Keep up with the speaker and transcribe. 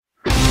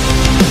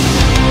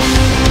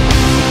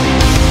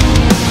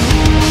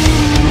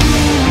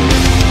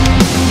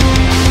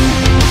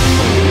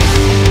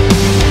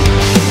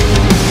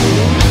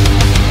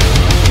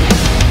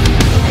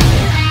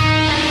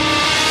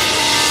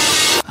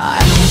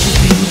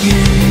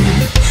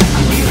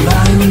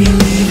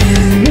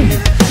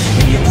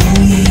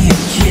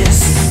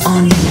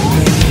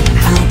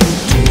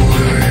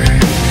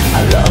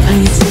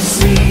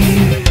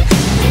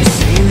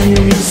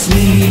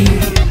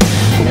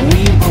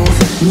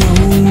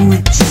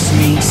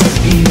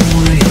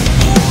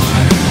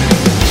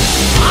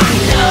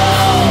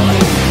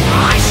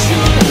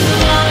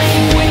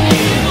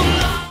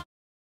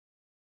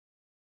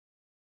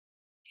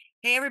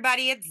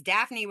everybody. It's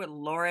Daphne with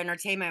Laura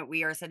Entertainment.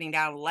 We are sitting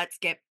down. Let's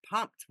get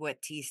pumped with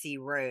TC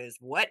Rose.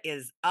 What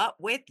is up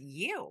with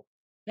you?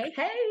 Hey,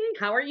 hey,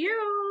 how are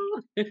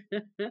you?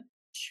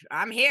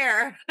 I'm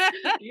here.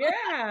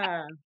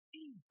 Yeah.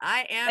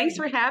 I Thanks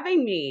am for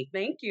having me.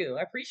 Thank you.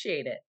 I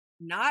appreciate it.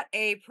 not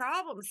a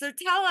problem. So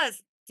tell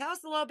us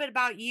a little bit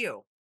about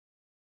you.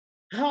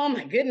 Oh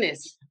my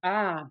goodness.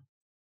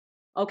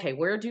 Okay,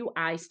 where do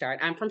I start?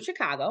 I'm from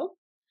Chicago.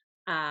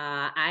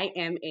 I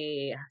am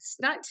a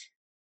stunt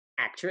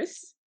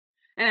actress,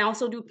 and I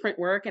also do print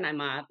work, and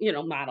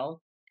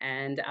model.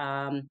 And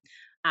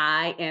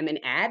I am an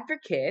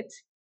advocate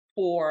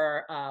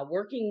for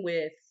working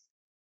with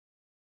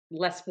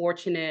less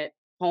fortunate,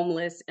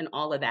 homeless, and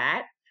all of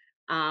that.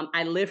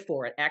 I live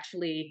for it.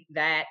 Actually,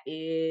 that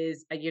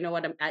is, you know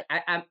what?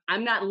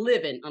 I'm not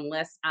living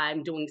unless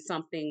I'm doing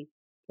something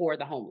for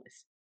the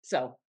homeless.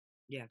 So,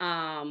 Yeah.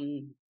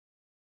 um,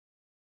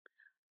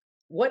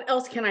 what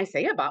else can I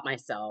say about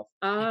myself?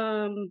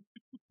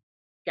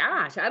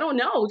 Gosh, I don't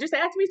know. Just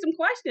ask me some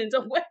questions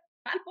of what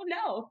I don't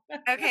know.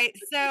 Okay,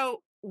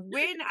 so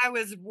when I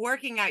was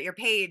working out your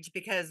page,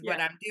 because what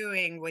Yeah. I'm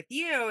doing with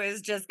you is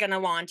just going to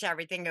launch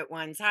everything at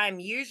one time.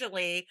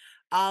 Usually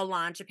I'll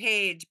launch a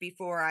page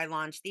before I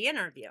launch the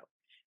interview,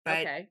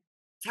 but Okay.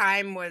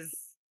 time was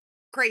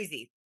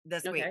crazy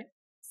this week. Okay.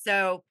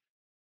 So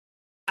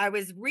I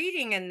was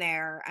reading in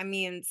there,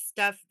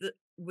 stuff that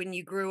when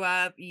you grew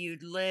up, you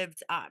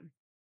lived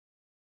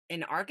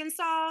in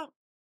Arkansas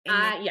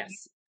and then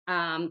Yes.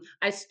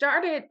 I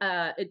started.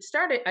 It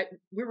started.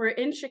 We were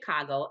in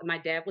Chicago. And my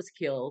dad was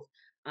killed.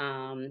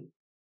 Um,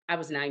 I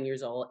was 9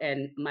 years old,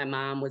 and my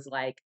mom was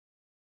like,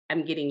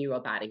 "I'm getting you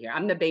up out of here."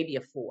 I'm the baby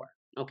of four.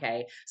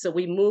 Okay, so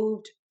we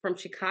moved from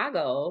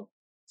Chicago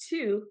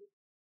to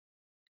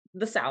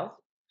the South,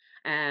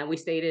 and we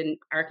stayed in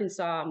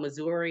Arkansas,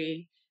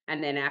 Missouri,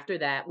 and then after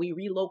that, we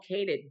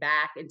relocated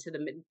back into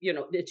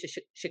into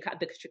Chicago,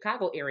 the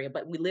Chicago area.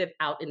 But we live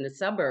out in the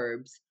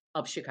suburbs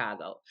of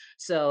Chicago.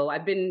 So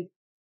I've been,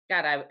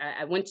 God,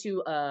 I went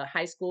to a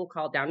high school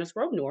called Downers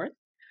Grove North,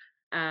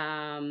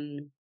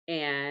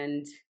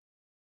 and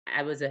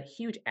I was a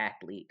huge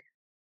athlete.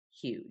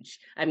 Huge.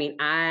 I mean,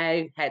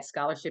 I had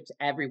scholarships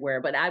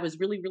everywhere, but I was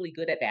really, really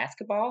good at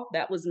basketball.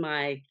 That was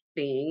my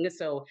thing.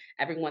 So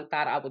everyone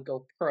thought I would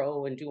go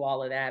pro and do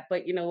all of that.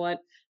 But you know what?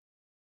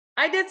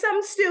 I did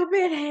something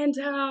stupid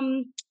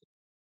and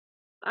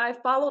I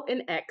followed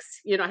an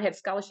ex. I had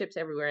scholarships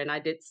everywhere and I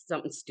did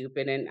something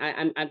stupid and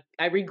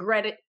I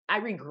regret it. I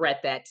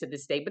regret that to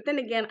this day. But then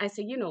again, I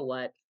say, you know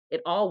what?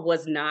 It all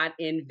was not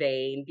in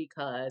vain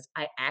because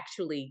I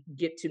actually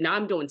get to now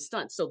I'm doing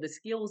stunts. So the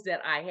skills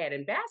that I had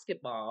in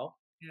basketball,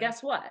 yeah.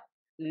 guess what?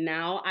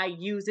 Now I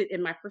use it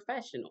in my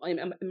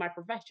in my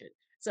profession.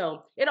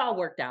 So it all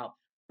worked out.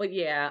 But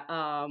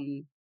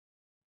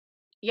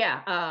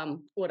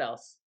what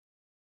else?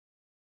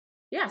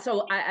 Yeah,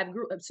 so I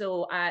grew up.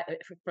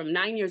 From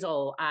 9 years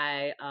old,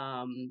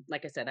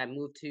 like I said, I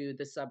moved to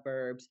the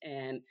suburbs,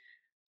 and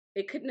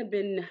it couldn't have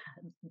been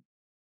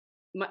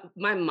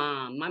my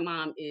mom. My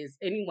mom is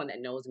anyone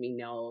that knows me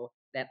know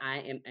that I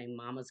am a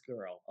mama's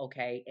girl.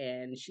 Okay,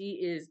 and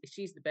she's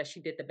the best. She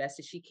did the best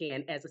that she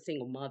can as a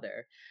single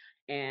mother,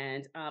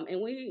 and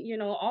we,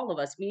 all of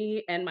us,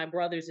 me and my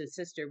brothers and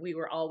sister, we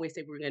were always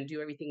say we were going to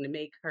do everything to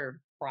make her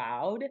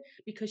proud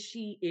because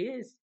she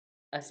is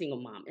a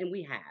single mom, and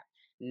we have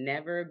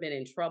never been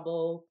in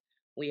trouble.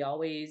 We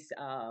always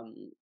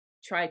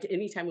tried to.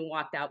 Anytime we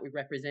walked out, we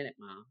represented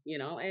mom,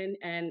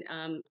 and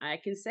I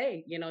can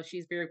say,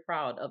 she's very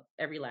proud of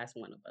every last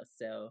one of us.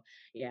 So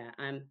yeah,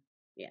 I'm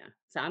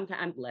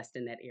blessed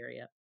in that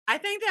area. I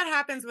think that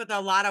happens with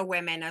a lot of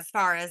women as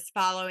far as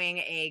following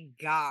a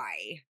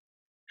guy.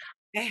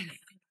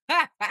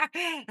 That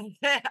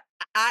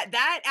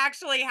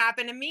actually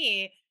happened to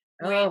me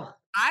when Oh.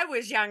 I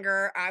was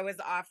younger. I was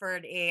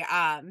offered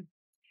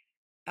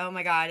oh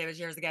my god, it was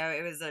years ago.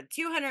 It was a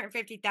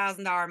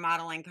 $250,000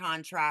 modeling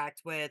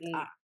contract with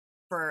Mm,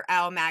 for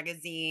Elle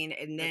magazine,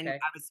 and then okay.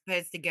 I was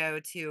supposed to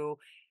go to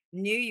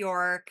New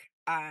York,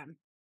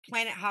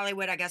 Planet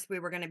Hollywood. I guess we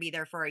were going to be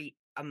there for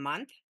a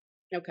month,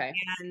 Okay.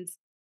 and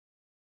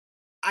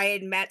I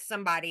had met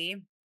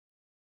somebody.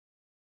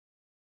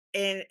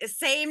 And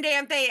same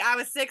damn thing. I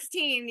was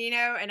 16,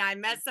 and I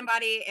met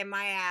somebody and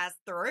my ass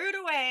threw it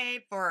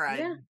away for a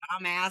Yeah.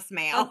 dumbass Oh,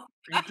 male.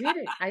 I did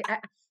it.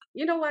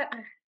 You know what?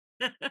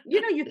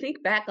 You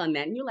think back on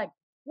that and you're like,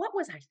 what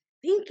was I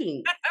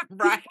thinking?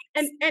 Right.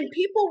 And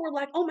people were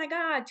like, oh my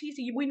God,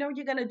 TC, we know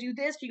you're gonna do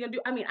this, you're gonna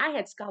do. I mean, I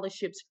had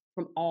scholarships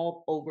from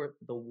all over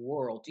the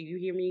world. Do you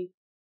hear me?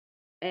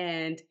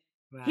 And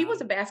he was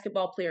Wow. a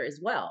basketball player as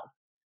well,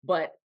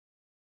 but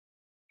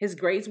his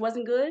grades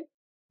wasn't good,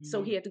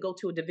 so he Mhm. had to go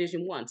to a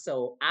Division 1.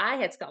 So I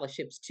had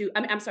scholarships to.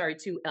 I'm sorry,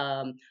 to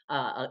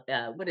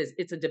what is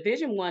it's a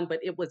Division 1,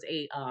 but it was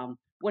a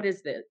what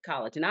is the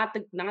college? Not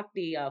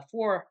the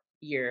 4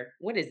 year.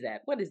 What is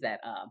that? What is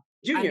that?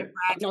 Junior.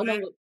 No,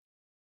 Undergraduate. no.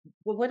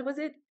 What was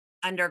it?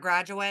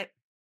 Undergraduate.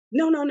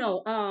 No, no,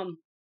 no.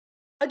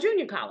 A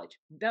junior college,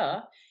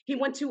 duh. He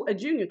went to a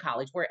junior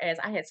college, whereas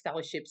I had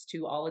scholarships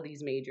to all of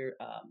these major,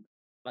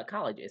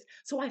 colleges.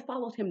 So I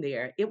followed him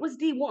there. It was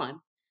D1,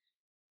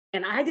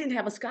 and I didn't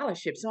have a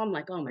scholarship, so I'm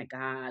like, "Oh my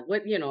god,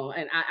 what,"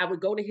 and I would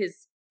go to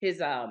his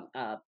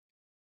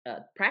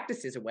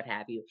practices or what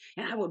have you,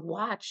 and I would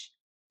watch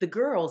the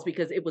girls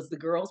because it was the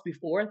girls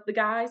before the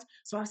guys.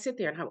 So I sit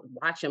there and I would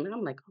watch them, and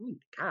I'm like, "Oh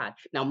my god!"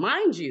 Now,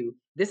 mind you,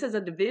 this is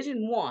a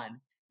Division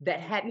 1 that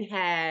hadn't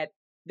had.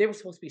 They were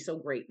supposed to be so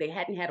great. They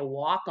hadn't had a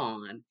walk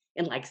on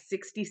in like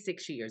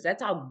 66 years.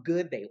 That's how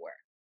good they were.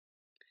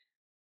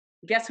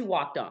 Guess who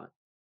walked on?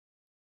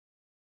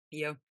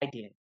 You. I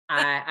did.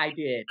 I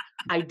did.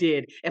 I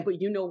did. And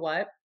but you know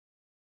what?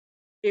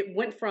 It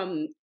went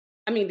from.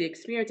 I mean, the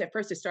experience at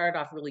first it started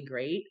off really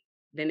great.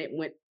 Then it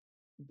went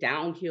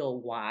downhill.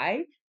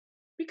 Why?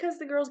 Because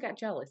the girls got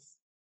jealous.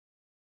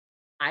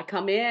 I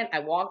come in, I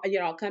walk,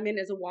 I'll come in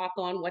as a walk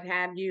on, what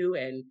have you,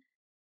 and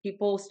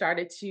people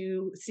started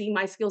to see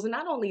my skills. And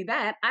not only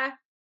that, I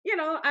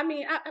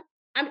mean,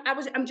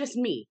 I'm just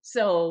me.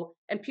 So,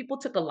 and people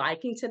took a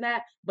liking to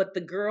that, but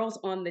the girls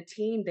on the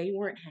team, they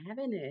weren't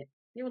having it.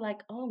 They were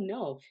like, "Oh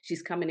no,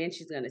 she's coming in,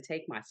 she's going to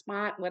take my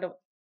spot."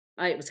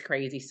 It was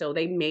crazy. So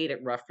they made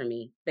it rough for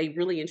me. They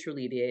really and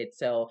truly did.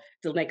 So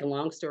to make a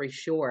long story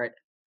short,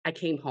 I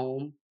came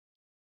home.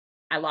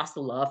 I lost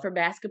the love for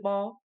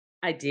basketball.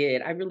 I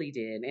did, I really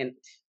did, and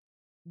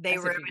They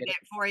that's a ruined few minutes.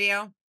 it for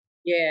you?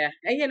 Yeah,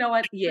 and you know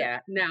what? Yeah.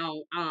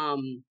 Now,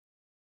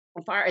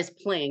 as far as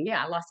playing,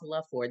 yeah, I lost a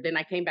love for it. Then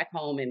I came back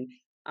home and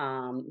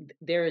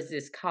there is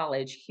this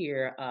college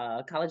here,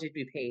 College of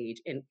DuPage,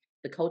 and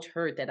the coach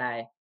heard that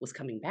I was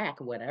coming back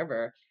or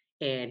whatever.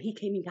 And he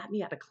came and got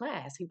me out of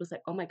class. He was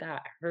like, "Oh my God,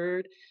 I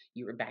heard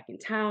you were back in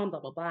town, blah,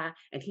 blah, blah."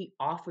 And he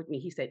offered me,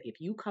 he said, "If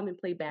you come and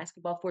play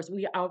basketball for us,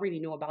 we already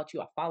know about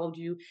you. I followed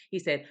you." He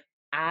said,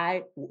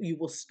 you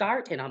will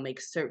start and I'll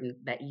make certain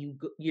that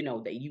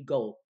that you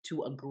go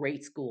to a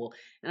great school.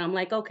 And I'm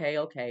like, "Okay,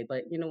 okay."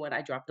 But you know what?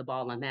 I dropped the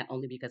ball on that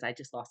only because I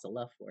just lost a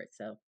love for it.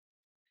 So,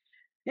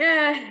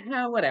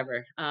 yeah, whatever.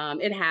 It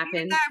And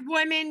happened. that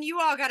women, you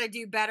all gotta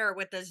do better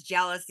with this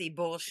jealousy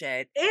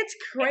bullshit. It's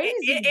crazy.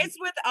 It's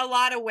with a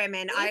lot of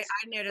women. It's I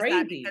noticed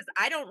that because crazy.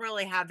 I don't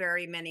really have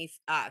very many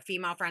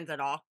female friends at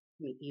all.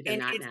 Me either, And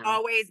not it's now.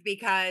 always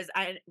because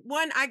I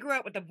grew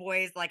up with the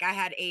boys, like, I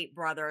had 8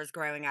 brothers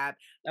growing up.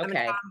 I'm a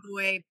Okay.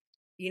 tomboy,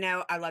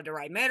 I love to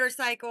ride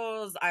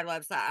motorcycles,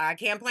 I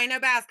can't play no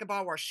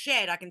basketball worth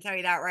shit, I can tell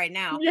you that right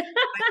now. Yeah.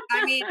 But,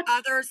 I mean,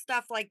 other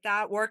stuff like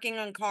that, working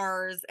on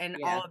cars and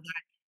all Yeah. of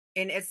that,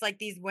 and it's like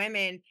these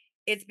women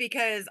it's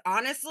because,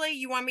 honestly,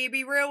 you want me to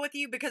be real with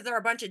you? Because they're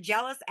a bunch of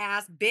jealous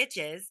ass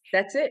bitches.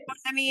 That's it.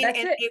 I mean, That's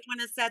and it. they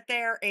wanna sit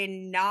there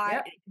and not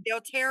Yep. they'll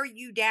tear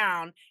you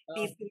down Oh,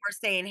 before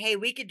saying, "Hey,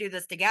 we could do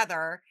this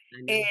together." I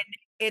And know.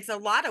 it's a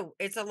lot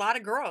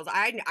of girls.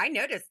 I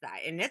noticed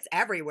that, and it's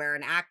everywhere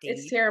in acting.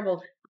 It's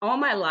terrible. All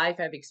my life,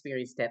 I've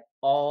experienced that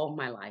all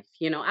my life.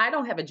 I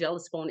don't have a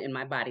jealous bone in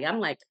my body. I'm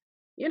like,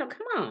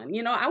 come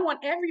on. I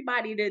want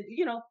everybody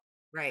to,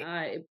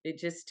 Right. it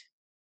just,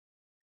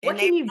 what And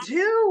they can you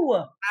do?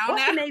 I don't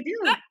What can know. they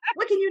do?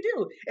 What can you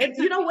do? And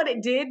you know what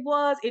it did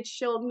was it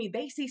showed me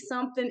they see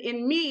something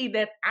in me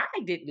that I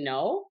didn't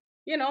know,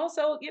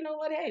 so you know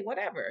what? Hey,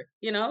 whatever,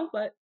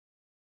 but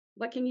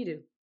what can you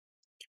do?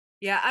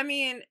 Yeah, I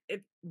mean,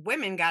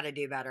 women gotta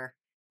do better.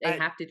 They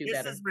have to do This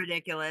better. is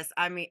ridiculous.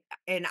 I mean,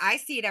 and I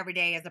see it every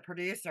day as a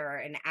producer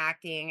and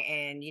acting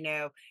and,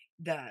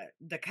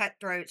 the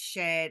cutthroat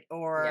shit Yeah,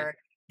 or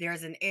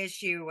there's an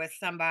issue with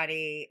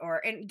somebody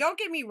and don't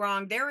get me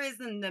wrong, there is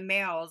in the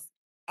males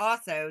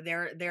also,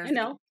 I there's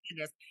know.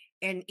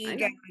 and I egos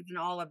know. and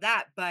all of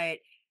that, but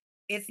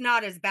it's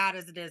not as bad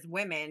as it is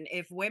women.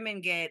 If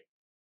women get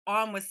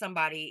on with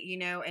somebody,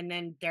 and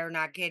then they're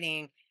not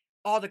getting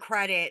all the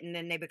credit and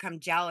then they become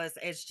jealous,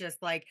 it's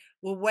just like,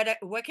 well,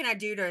 what can I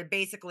do to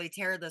basically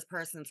tear this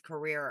person's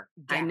career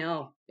I down?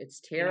 know.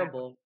 It's You know,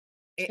 terrible.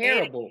 it is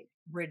Terrible.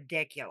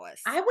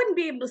 ridiculous. I wouldn't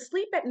be able to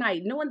sleep at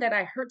night knowing that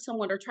I hurt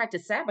someone or tried to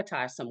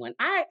sabotage someone.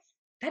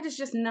 That is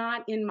just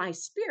not in my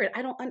spirit.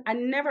 I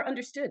never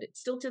understood it.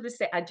 Still to this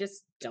day, I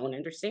just don't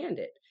understand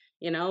it.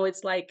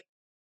 It's like,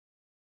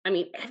 I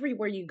mean,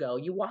 everywhere you go,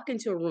 you walk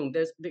into a room,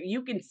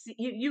 you can see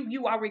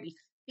you already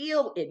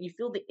feel it. You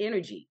feel the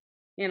energy.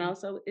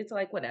 So it's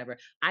like whatever.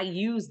 I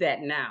use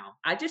that now.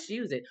 I just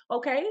use it.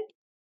 Okay.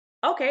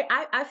 Okay,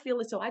 I feel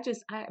it, so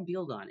I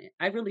build on it.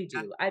 I really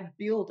Yeah. do. I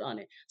build on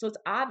it. So it's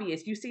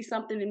obvious you see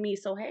something in me,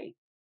 so hey,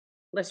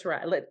 let's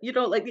try. Let's do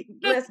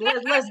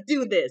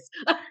this.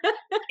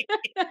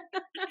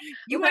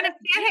 You want to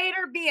Let's be a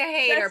hater, be a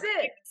hater, That's but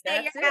it. you can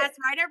stay That's your it. ass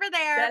right over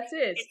there, That's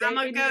it. and Stay I'm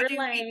gonna in go your do me.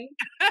 lane.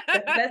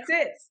 That's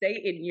it.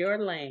 Stay in your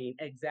lane.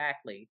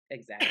 Exactly.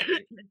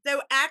 Exactly.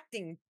 So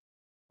acting,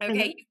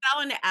 okay, Mhm. you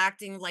fell into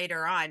acting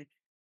later on.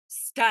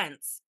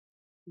 Stunts.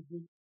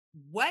 Mhm.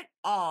 What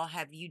all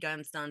have you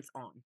done stunts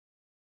on?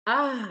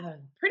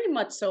 Pretty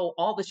much so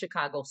all the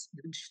Chicago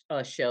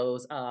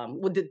shows,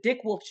 with the Dick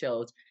Wolf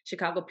shows,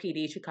 Chicago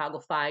PD, Chicago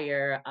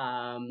Fire,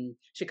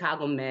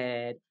 Chicago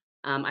Med.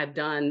 I've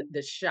done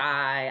The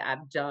Shy.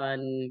 I've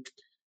done.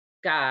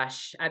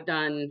 gosh, I've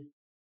done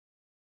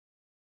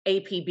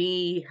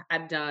APB,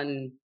 I've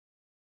done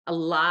a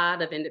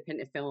lot of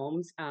independent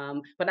films,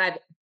 but I've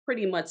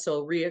pretty much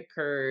so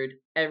reoccurred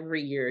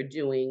every year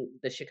doing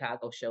the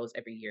Chicago shows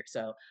every year.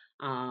 So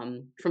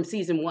from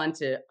season one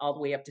to all the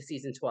way up to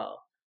season 12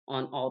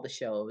 on all the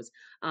shows.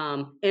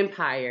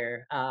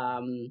 Empire,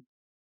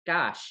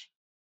 gosh,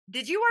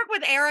 Did you work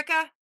with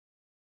Erica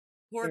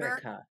Porter?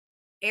 Erica.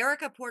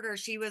 Erica Porter,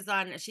 she's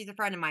a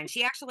friend of mine.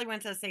 She actually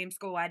went to the same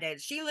school I did.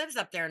 She lives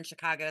up there in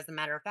Chicago, as a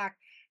matter of fact.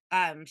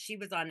 She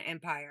was on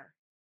Empire.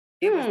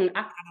 It was Hmm.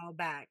 a while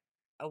back.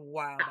 A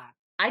while I, back.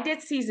 I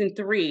did season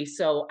three,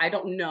 so I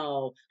don't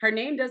know. Her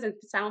name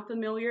doesn't sound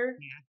familiar,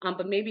 Yeah.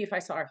 but maybe if I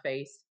saw her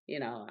face,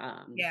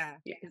 Yeah. yeah,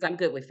 because I'm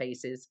good with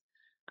faces.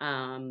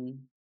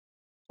 Um,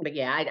 But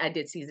yeah, I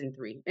did season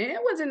 3, and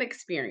it was an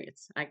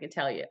experience, I can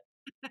tell you.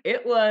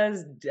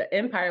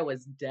 Empire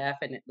was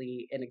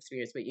definitely an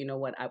experience, but you know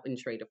what? I wouldn't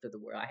trade it for the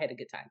world. I had a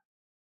good time.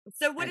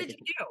 So I what had a did good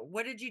time. you do?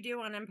 What did you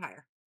do on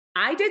Empire?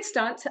 I did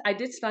stunts,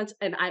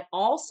 and I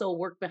also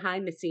worked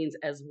behind the scenes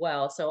as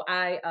well. So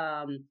I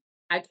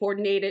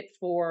coordinated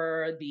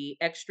for the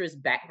extras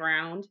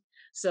background.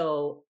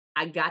 So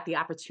I got the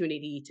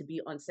opportunity to be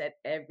on set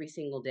every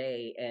single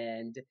day,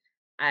 and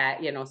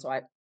so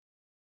I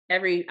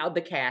every of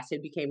the cast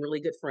had became really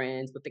good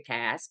friends with the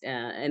cast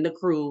and the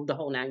crew, the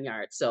whole 9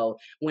 yards. So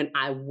when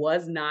I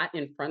was not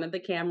in front of the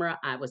camera,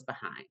 I was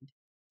behind.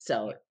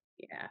 So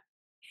yeah,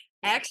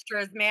 yeah.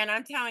 Extras, man,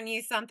 I'm telling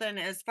you something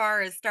as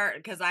far as start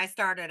because I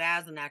started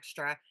as an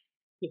extra.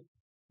 Yeah.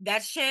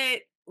 That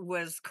shit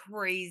was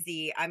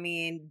crazy. I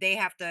mean, they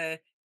have to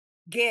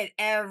get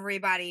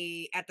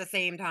everybody at the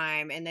same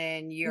time, and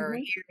then you're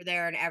Mhm. here,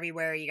 there, and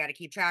everywhere. You got to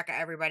keep track of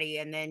everybody,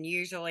 and then Yeah.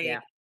 usually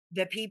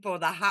the people,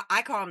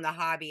 I call them the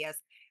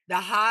hobbyists. The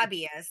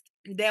hobbyist,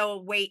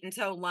 they'll wait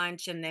until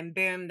lunch, and then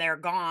boom, they're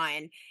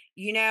gone.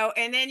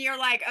 And then you're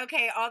like,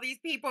 okay, all these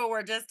people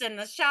were just in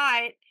the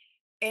shot,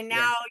 and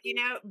Yeah.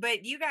 now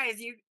but you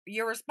guys,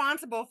 you're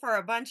responsible for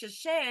a bunch of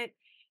shit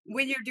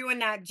when you're doing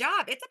that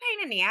job. It's a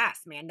pain in the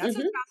ass, man. That's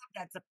a job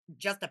Mhm.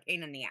 just a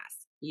pain in the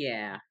ass.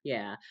 Yeah,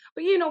 yeah.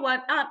 But you know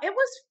what?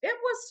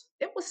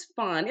 It was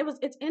fun.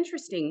 It's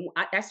interesting.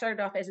 I started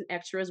off as an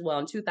extra as well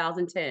in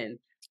 2010.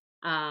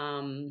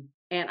 And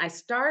I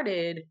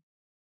started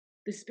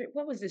this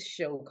what was this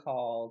show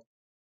called?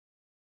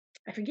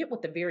 I forget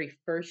what the very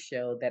first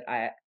show that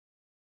I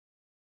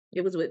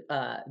it was with,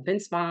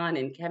 Vince Vaughn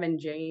and Kevin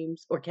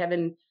James or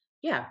Kevin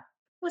yeah,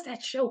 what's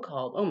that show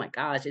called? Oh my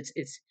gosh,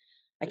 it's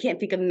I can't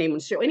think of the name of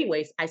the show.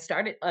 Anyways, I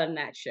started on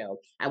that show.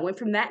 I went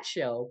from that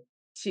show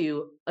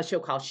to a show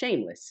called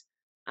Shameless.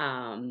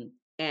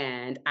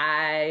 And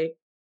I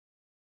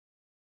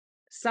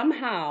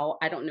somehow,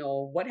 I don't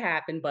know what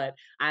happened, but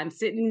I'm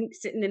sitting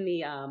in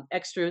the,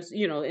 extras,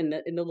 in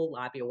the little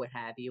lobby or what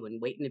have you,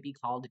 and waiting to be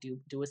called to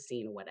do a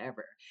scene or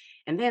whatever.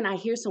 And then I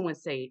hear someone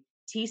say,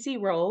 "TC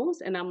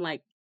Rose," and I'm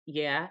like,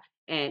 "Yeah."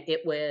 And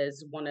it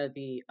was one of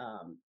the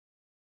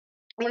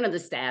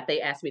staff.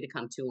 They asked me to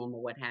come to them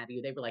or what have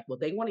you. They were like, "Well,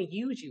 they wanna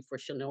use you for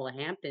Shanola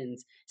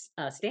Hampton's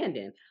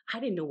stand-in." I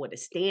didn't know what a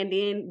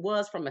stand-in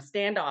was from a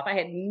standoff. I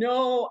had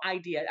no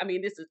idea. I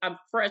mean, I'm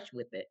fresh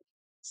with it.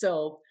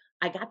 So,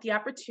 I got the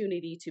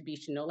opportunity to be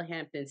Shanola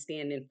Hampton's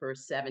stand-in for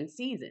 7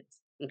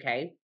 seasons,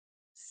 okay?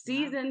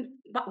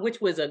 Wow. Which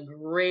was a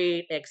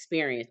great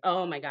experience.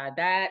 Oh my god,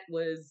 that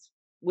was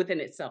within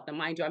itself. Now,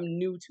 mind you, I'm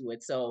new to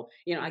it, so,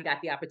 I Yeah. got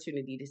the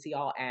opportunity to see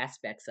all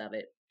aspects of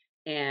it.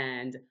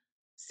 And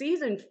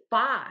season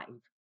 5,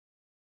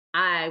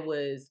 I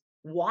was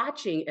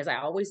watching, as I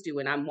always do,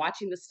 and I'm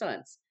watching the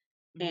stunts,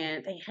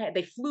 Mhm. and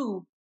they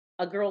flew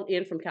a girl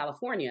in from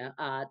California,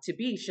 to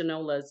be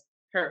Shanola's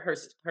her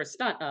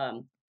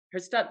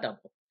stunt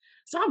double.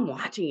 So I'm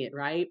watching it,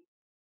 right?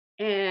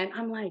 And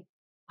I'm like,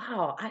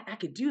 "Wow, I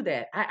could do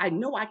that. I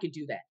know I could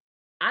do that."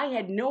 I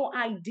had no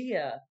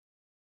idea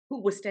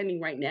who was standing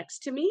right next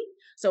to me.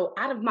 So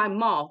out of my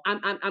mouth,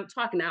 I'm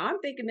talking now. I'm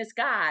thinking this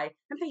guy,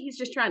 I'm thinking he's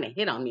just trying to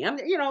hit on me.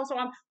 So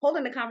I'm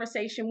holding a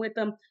conversation with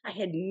him. I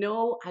had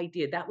no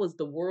idea that was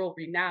the world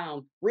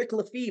renowned Rick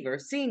Lefevre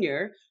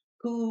Sr.,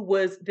 who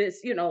was this,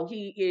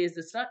 he is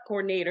the stunt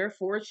coordinator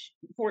for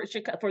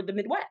Chicago, for the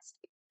Midwest.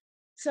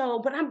 So,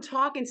 but I'm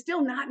talking,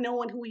 still not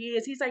knowing who he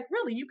is. He's like,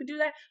 "Really, you can do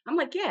that?" I'm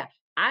like, "Yeah."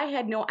 I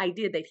had no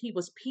idea that he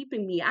was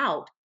peeping me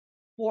out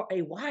for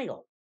a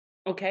while.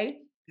 Okay.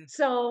 Yeah.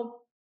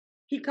 So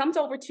he comes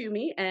over to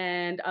me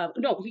and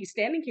no, he's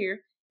standing here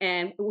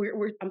and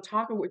I'm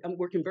talking,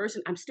 we're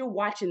conversing. I'm still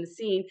watching the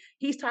scene.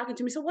 He's talking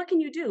to me. So what can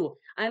you do?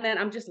 And then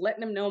I'm just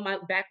letting him know my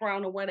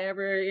background or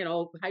whatever,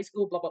 high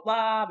school, blah, blah,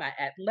 blah, my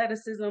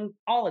athleticism,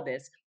 all of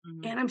this.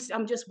 Mhm. And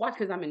I'm just watching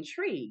because I'm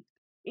intrigued.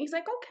 And he's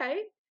like,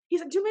 "Okay." He's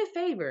like, "Do me a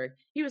favor."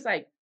 He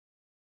said,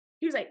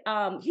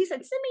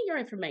 "Send me your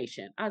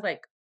information." I was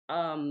like,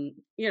 now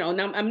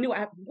I'm new.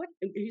 What?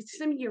 He said,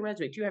 "Send me your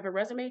resume. Do you have a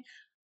resume?"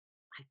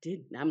 I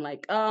didn't. I'm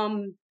like,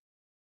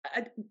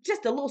 uh,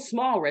 just a little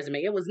small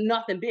resume. It was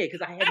nothing big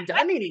because I hadn't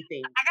done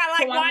anything. I got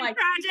So like I'm one like,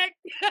 project.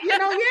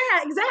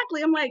 yeah,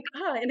 exactly. I'm like,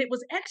 and it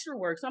was extra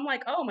work. So I'm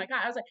like, oh my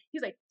God. I was like,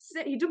 he's like,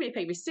 "He do me a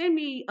favor, send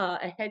me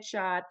a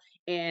headshot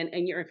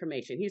and your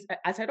information."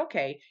 I said,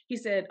 okay. He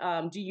said,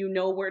 do you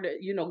know where to,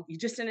 you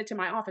just send it to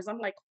my office. I'm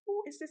like,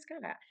 who is this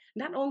guy?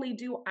 Not only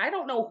do I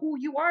don't know who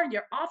you are in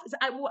your office,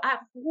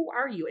 who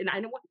are you? And I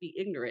don't want to be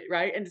ignorant,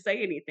 right? And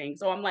say anything.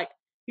 So I'm like,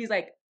 he's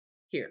like,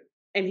 here.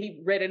 And he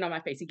read it on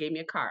my face. He gave me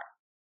a card.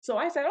 So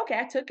I said, okay,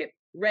 I took it,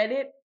 read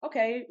it.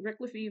 Okay, Rick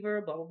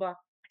Lefevre, blah, blah, blah.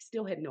 I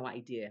still had no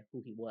idea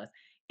who he was.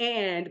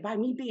 And by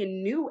me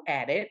being new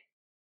at it,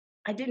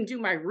 I didn't do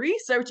my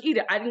research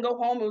either. I didn't go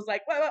home and was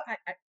like, well,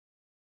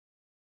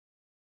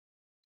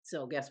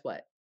 so guess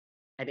what?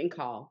 I didn't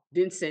call,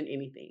 didn't send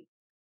anything.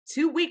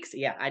 2 weeks,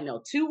 yeah, I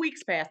know. 2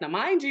 weeks passed. Now,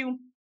 mind you,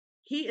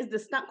 he is the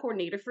stunt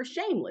coordinator for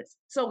Shameless.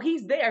 So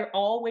he's there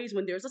always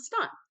when there's a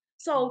stunt.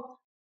 So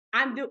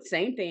I'm doing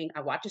same thing.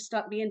 I watch a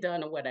stunt being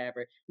done or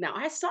whatever. Now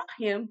I saw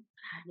him.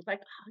 I was like,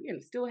 oh,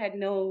 still had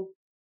no.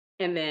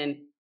 And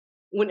then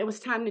when it was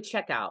time to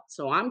check out,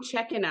 so I'm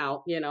checking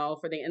out,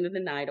 for the end of the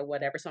night or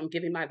whatever. So I'm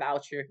giving my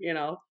voucher,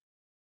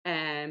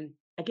 and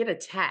I get a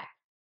tap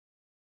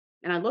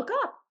and I look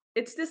up.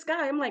 It's this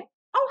guy. I'm like,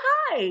 oh,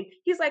 hi.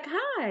 He's like,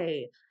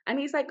 hi. And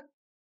he's like,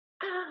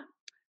 ah,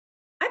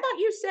 I thought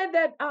you said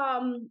that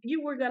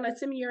you were gonna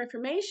send me your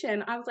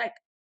information. I was like,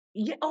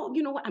 yeah, oh,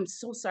 you know what? I'm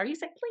so sorry.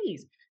 He's like,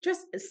 please,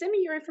 just send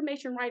me your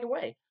information right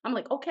away. I'm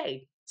like,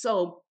 okay.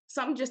 So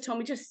something just told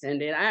me just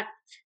send it. I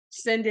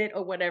send it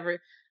or whatever.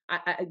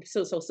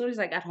 So as soon as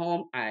I got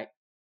home, I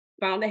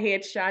found the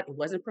headshot. It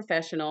wasn't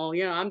professional.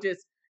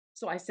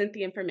 So I sent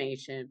the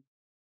information.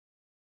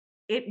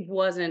 It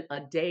wasn't a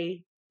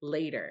day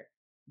later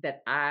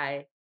that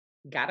I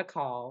got a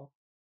call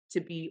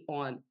to be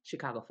on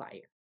Chicago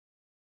Fire.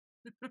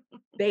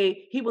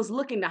 He was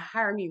looking to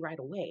hire me right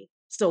away.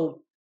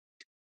 So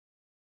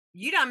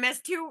You done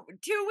missed 2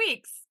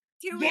 weeks.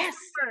 2 weeks yes,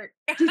 of work.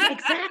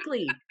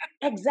 exactly,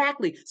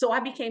 exactly. So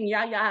I became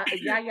Yaya.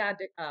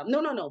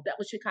 No, that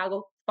was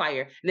Chicago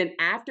Fire. And then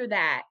after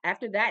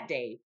that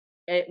day,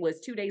 it was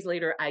 2 days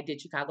later. I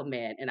did Chicago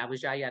Med, and I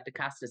was Yaya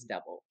DaCosta's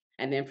double.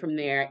 And then from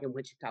there, it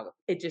went Chicago.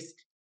 It's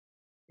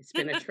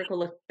been a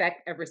trickle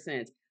effect ever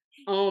since.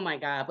 Oh my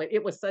god, but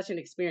it was such an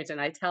experience, and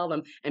I tell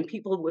them and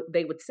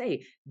they would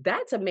say,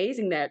 "That's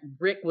amazing that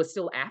Rick was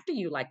still after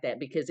you like that,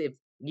 because if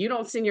you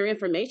don't send your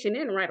information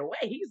in right away,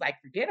 he's like,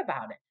 forget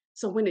about it."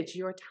 So when it's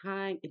your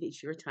time, it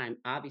is your time.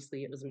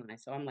 Obviously, it was mine.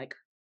 So I'm like,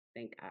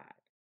 thank God.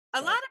 A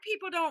lot But of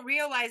people don't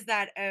realize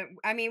that,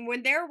 I mean,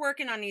 when they're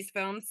working on these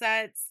film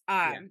sets,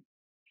 yeah.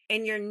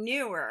 and you're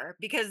newer,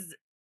 because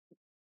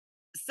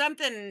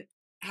something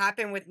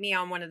happened with me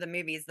on one of the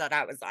movies that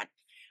I was on.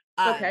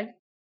 Okay.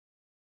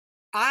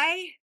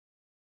 I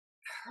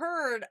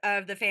heard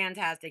of the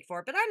Fantastic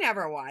Four, but I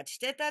never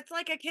watched it. That's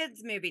like a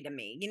kids movie to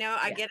me.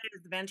 I Yeah. get it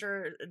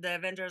as the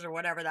Avengers or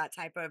whatever that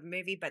type of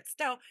movie, but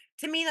still,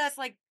 to me, that's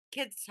like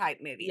kids type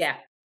movies. Yeah.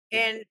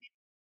 Yeah. And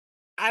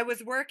I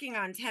was working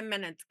on 10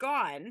 Minutes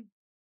Gone,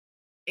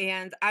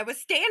 and I was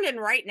standing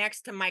right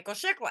next to Michael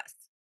Chiklis.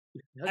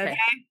 Okay. Okay.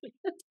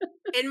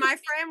 And my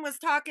friend was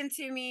talking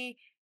to me,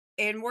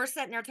 and we're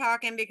sitting there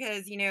talking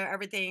because,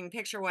 everything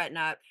picture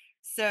whatnot.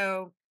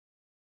 So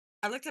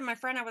I looked at my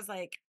friend, I was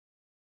like,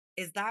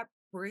 is that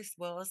Bruce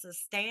Willis's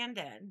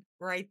stand-in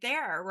right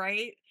there,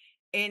 right?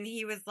 And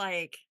he was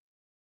like,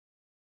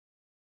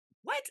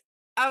 "What?"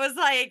 I was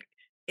like,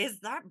 "Is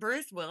that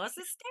Bruce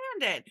Willis's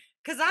stand-in?"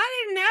 Because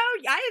I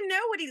didn't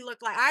know what he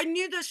looked like. I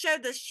knew the show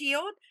The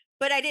Shield,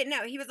 but I didn't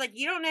know. He was like,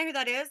 "You don't know who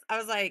that is?" I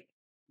was like,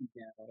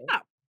 No. "No."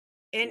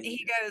 And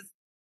he Mm. goes,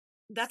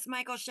 "That's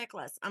Michael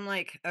Chiklis." I'm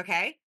like,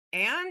 "Okay."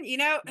 And I who,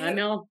 know.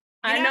 you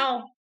I know?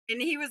 know.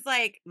 And he was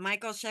like,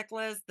 "Michael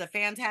Chiklis, the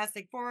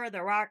Fantastic Four,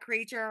 the Rock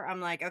Creature." I'm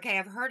like, "Okay,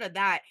 I've heard of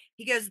that."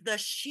 He goes, "The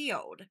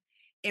Shield."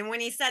 And when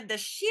he said The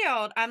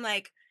Shield, I'm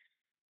like,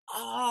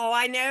 "Oh,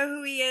 I know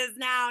who he is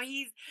now.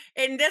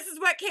 And this is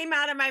what came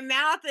out of my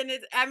mouth, and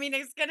I mean,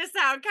 it's gonna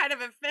sound kind of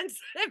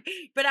offensive,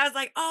 but I was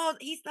like, "Oh,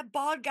 he's the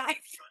bald guy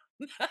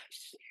from The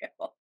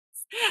Shield."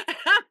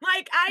 I'm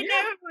like, "I Yeah.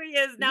 know who he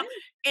is now."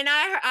 Yeah. And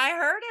I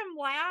heard him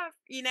laugh,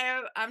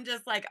 I'm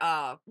just like,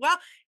 "Oh, well,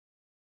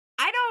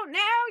 I don't know."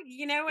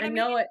 You know what I I mean?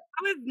 know it.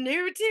 I was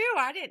new too.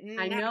 I I didn't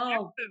have know.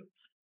 no clue.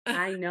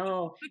 I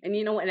know. And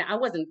and I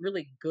wasn't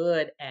really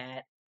good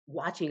at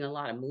watching a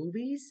lot of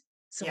movies.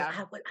 So Yeah.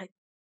 I like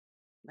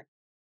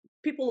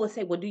people will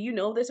say, "Well, do you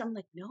know this?" I'm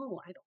like,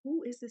 "No, I don't.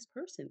 Who is this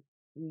person?"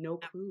 No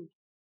clue.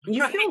 And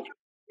you Right.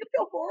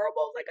 feel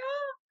horrible. Like,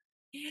 oh,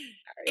 And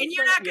sorry.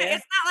 you're But not gonna yeah.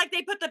 it's not like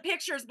they put the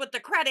pictures with the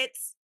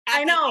credits at I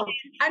the know.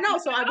 I end. know.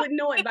 So I wouldn't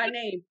know it by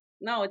name.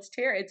 No, it's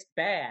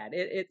bad.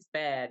 It's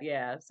bad.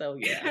 Yeah. So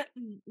yeah.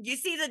 You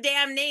see the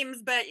damn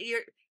names, but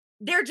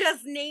they're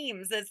just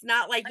names. It's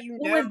not like Like, you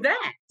who know is who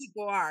that?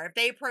 people are. If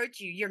they approach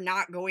you, you're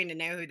not going to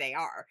know who they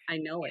are. I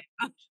know it.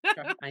 You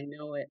I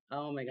know it.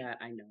 Oh my god,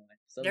 I know it.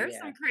 So, There's yeah.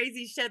 some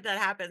crazy shit that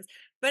happens.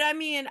 But I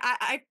mean,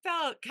 I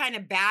felt kind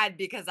of bad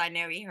because I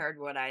know he heard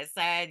what I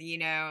said,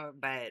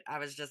 but I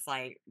was just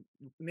like,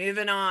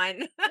 moving on.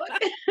 What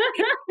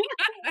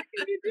what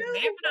can you do?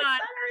 Moving Like, on.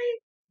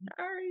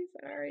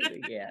 sorry,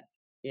 but yeah.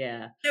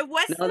 Yeah. So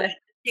what's No, the that most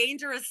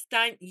dangerous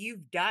stunt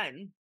you've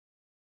done?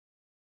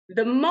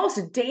 the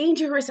most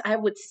dangerous, I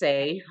would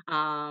Yeah. say,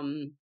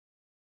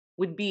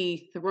 would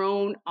be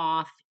thrown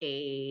off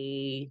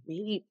a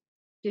maybe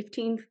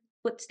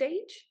 15-foot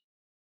stage?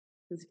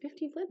 Was it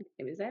 15 foot?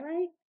 Is that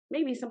right?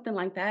 Maybe something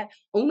like that.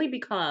 Only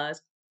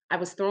because I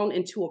was thrown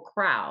into a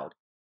crowd,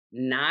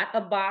 not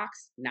a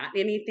box, not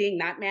anything,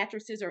 not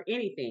mattresses or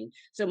anything.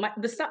 So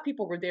the stunt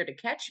people were there to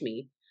catch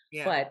me,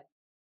 Yeah. but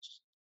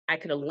I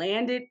could have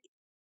landed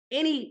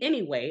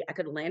anyway. I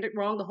could have landed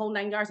wrong the whole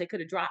 9 yards. They could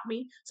have dropped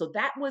me. So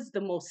that was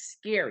the most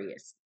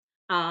scariest.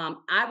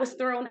 I was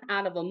thrown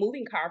out of a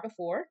moving car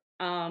before.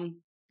 I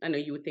know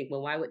you would think,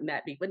 well, why wouldn't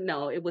that be? But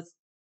no,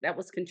 that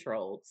was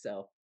controlled.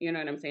 So you know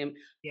what I'm saying.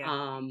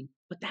 Yeah.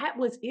 But that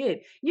was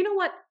it. You know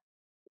what?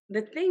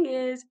 The thing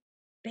is,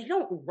 they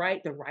don't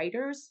write the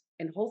writers,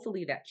 and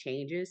hopefully that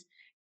changes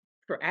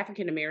for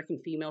African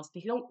American females.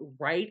 They don't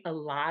write a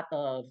lot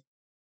of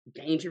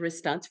dangerous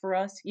stunts for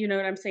us. You know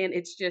what I'm saying?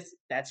 It's just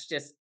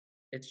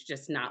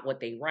not what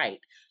they write.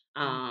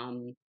 Mhm.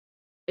 Um,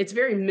 it's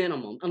very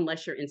minimum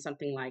unless you're in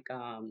something like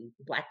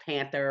Black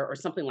Panther or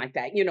something like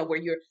that. Where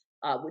you're.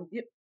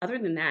 Other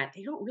than that,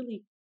 they don't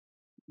really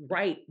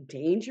write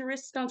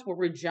dangerous stunts where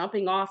we're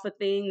jumping off of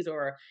things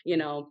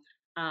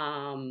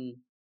um,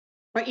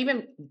 or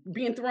even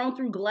being thrown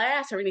through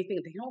glass or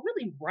anything. They don't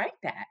really write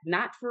that,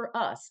 not for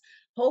us.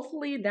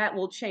 Hopefully that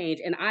will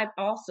change. And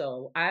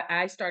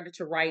I started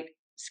to write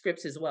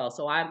scripts as well.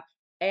 So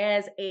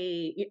as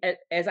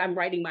I'm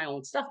writing my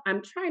own stuff,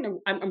 I'm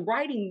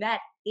writing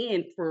that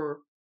in for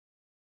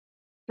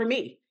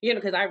me,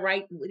 because I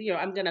write,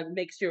 I'm gonna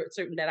make sure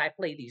certain that I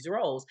play these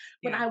roles,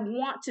 but Yeah. I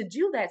want to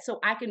do that so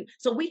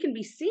we can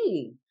be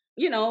seen,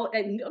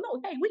 and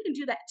no, hey, we can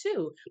do that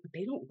too. But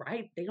they don't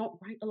write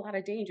a lot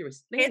of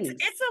dangerous things.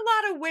 It's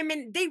a lot of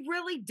women, they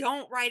really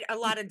don't write a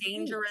lot of No,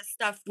 dangerous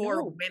stuff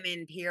for no.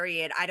 women,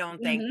 period, I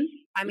don't think. Mhm,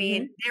 I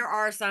mean, mhm, there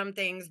are some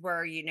things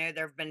where,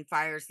 there've been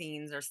fire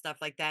scenes or stuff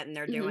like that, and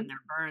they're doing mhm,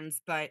 their burns,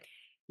 but,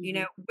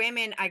 mhm.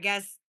 women, I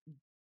guess,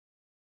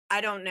 I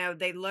don't know,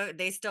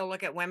 they still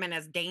look at women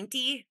as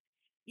dainty,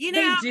 They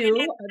and do,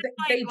 it's just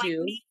they like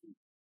do. me,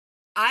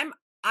 I'm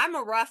I'm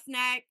a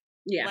roughneck.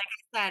 Yeah, Like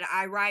I said,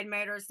 I ride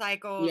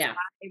motorcycles, yeah.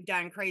 I've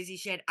done crazy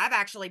shit. I've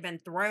actually been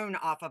thrown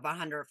off of a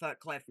 100-foot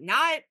cliff,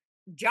 not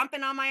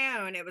jumping on my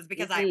own, it was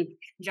because I Mm-mm.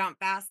 didn't jump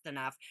fast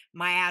enough.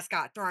 My ass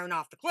got thrown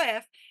off the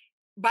cliff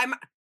by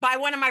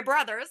one of my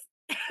brothers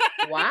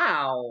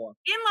Wow.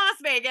 in Las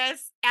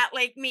Vegas at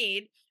Lake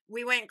Mead.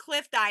 We went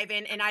cliff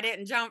diving and I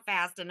didn't jump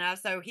fast enough,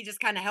 so he just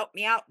kinda helped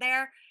me out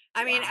there.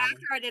 I mean, Wow.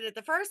 after I did it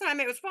the first time,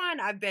 it was fun.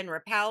 I've been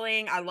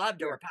rappelling, I love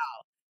to Sure.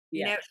 rappel,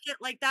 Yeah. shit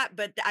like that,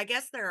 but I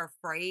guess they're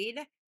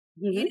afraid,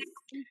 you Mhm.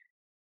 know?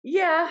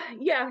 Yeah,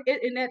 yeah,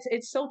 and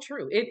it's so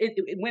true.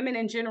 Women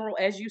in general,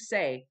 as you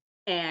say,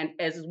 and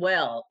as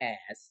well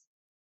as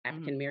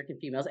Mhm. African American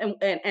females, and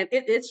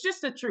it's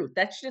just the truth.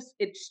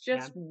 It's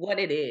Yeah. just what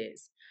it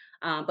is.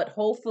 But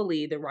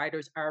hopefully the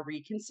writers are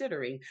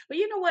reconsidering. But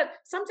you know what?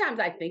 Sometimes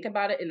I think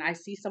about it and I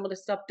see some of the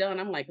stuff done.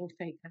 I'm like, oh,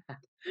 thank God.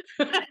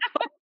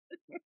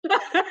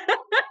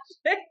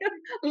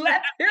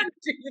 Let them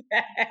do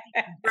that.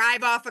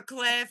 Drive off a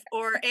cliff,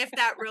 or if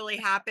that really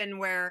happened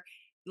where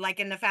like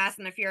in the Fast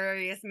and the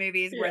Furious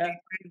movies where they Yeah,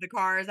 drove the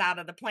cars out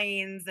of the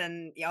planes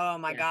and oh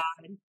my yeah, god,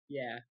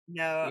 yeah.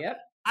 no. Yep.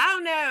 I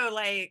don't know,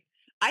 like,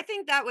 I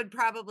think that would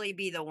probably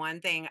be the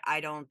one thing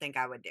I don't think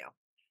I would do.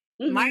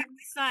 My Hmm.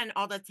 son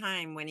all the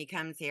time when he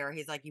comes here,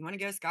 he's like, "You wanna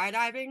go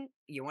skydiving?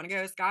 You wanna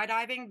go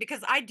skydiving?"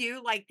 Because I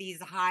do like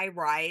these high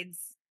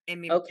rides in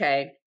amusement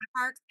Okay.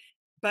 parks,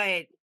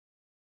 but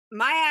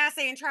my ass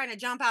ain't trying to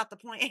jump out the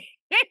plane.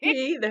 Me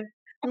either.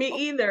 Me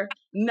either.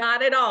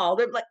 Not at all.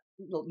 They're like,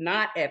 "Well,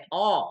 not at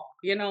all,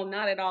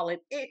 not at all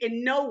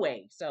in no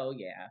way." So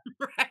yeah.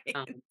 Right.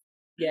 Um,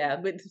 yeah,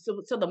 but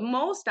so the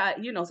most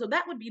so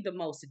that would be the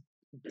most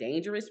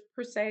dangerous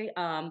per se.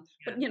 Yeah.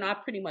 But I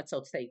pretty much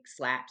so take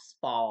slaps,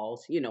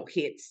 falls,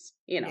 hits,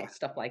 Yeah.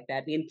 stuff like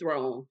that, being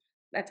thrown,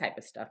 that type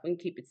of stuff. We can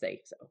keep it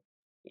safe. So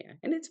yeah.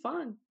 And it's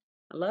fun.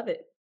 I love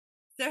it.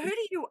 So who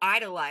do you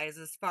idolize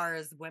as far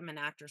as women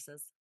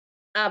actresses?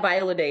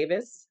 Viola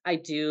Davis. I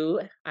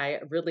do. I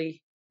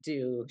really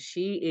do.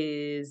 She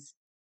is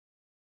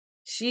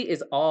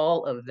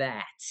all of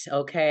that,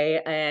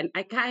 okay? And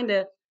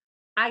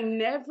I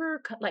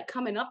never like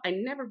coming up, I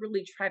never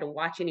really try to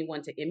watch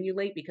anyone to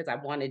emulate because I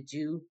want to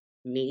do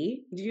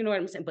me. Do you know what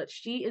I'm saying? But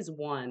she is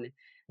one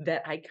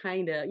that I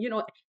kind of,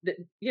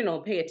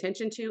 pay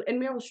attention to.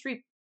 And Meryl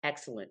Streep,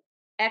 excellent.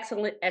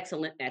 Excellent,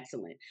 excellent,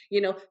 excellent.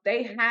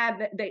 They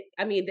have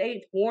I mean,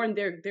 they've worn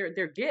their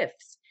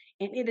gifts,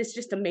 and it is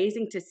just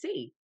amazing to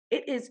see.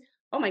 It is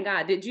Oh my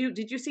god, did you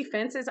see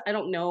Fences? I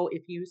don't know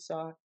if you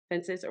saw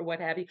Fences or what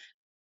have you.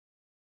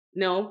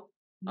 No?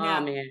 Oh,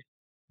 No. man.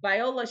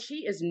 Viola,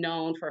 she is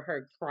known for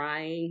her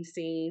crying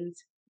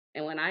scenes,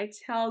 and when I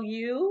tell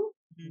you,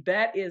 Mhm.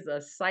 that is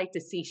a sight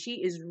to see.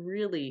 She is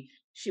really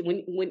she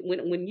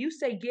when you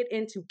say get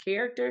into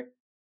character,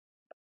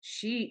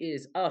 she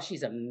is oh,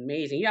 she's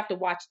amazing. You have to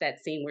watch that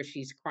scene where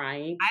she's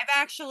crying. I've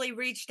actually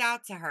reached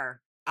out to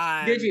her.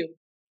 Did you?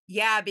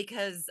 Yeah,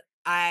 because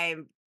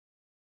I'm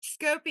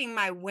scoping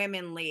my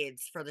women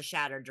leads for the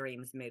Shattered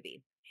Dreams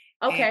movie.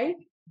 And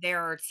Okay.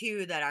 there are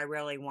 2 that I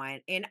really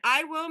want, and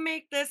I will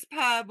make this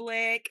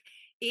public.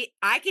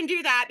 I can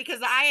do that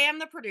because I am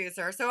the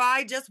producer, so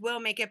I just will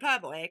make it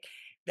public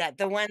that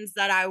the ones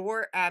that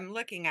I'm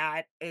looking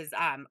at is,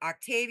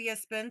 Octavia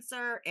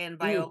Spencer and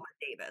Viola Mm,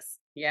 Davis,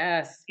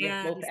 yes, yes,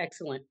 and both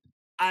excellent.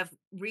 I've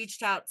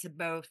reached out to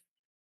both,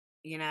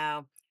 you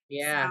know,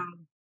 so Yeah,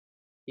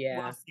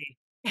 we'll yeah. see.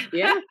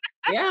 Yeah,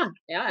 yeah,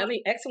 yeah, I Well,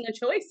 mean, excellent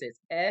choices,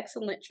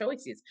 excellent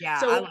choices.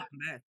 yeah, I So love 'em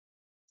both.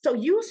 so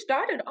you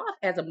started off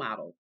as a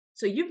model.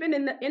 So you've been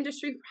in the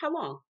industry for how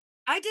long?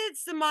 I did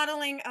some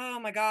modeling, oh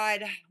my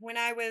god, when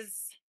I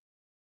was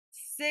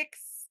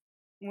 6,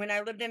 when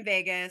I lived in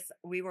Vegas,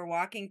 we were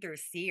walking through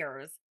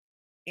Sears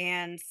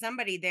and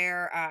somebody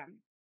there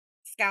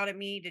scouted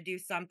me to do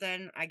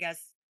something. I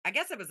guess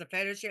it was a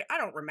photo shoot. I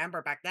don't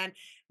remember back then.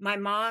 My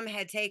mom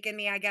had taken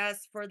me, I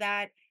guess, for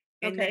that.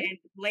 And then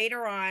Okay,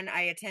 later on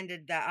I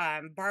attended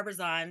the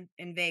Barbizon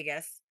in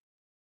Vegas.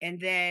 And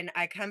then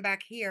I come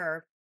back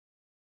here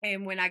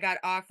and when I got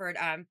offered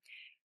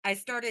I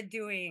started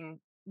doing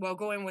well,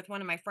 going with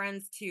one of my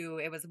friends to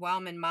it was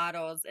Wellman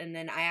Models, and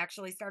then I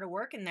actually started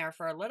working there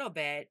for a little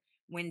bit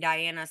when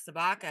Diana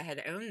Sabaka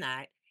had owned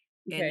that,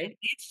 and then okay,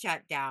 it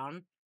shut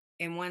down.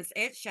 And once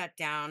it shut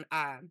down,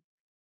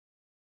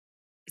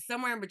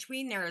 somewhere in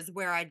between there is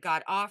where I'd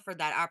got offered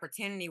that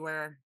opportunity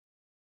where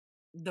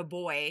the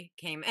boy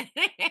came in,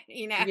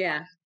 you know.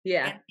 yeah,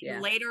 yeah, And then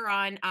yeah, later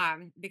on,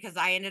 because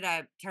I ended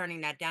up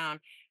turning that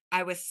down,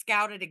 I was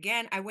scouted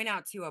again. I went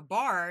out to a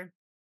bar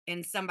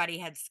and somebody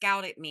had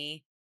scouted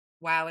me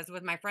while I was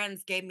with my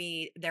friends, gave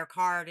me their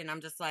card, and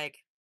I'm just like,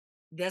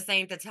 this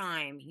ain't the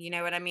time. You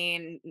know what I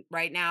mean?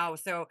 Right now.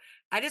 So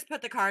I just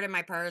put the card in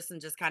my purse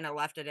and just kind of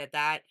left it at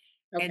that.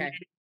 And okay,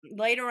 then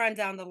later on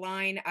down the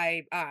line,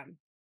 I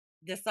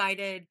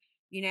decided,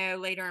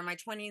 later in my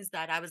 20s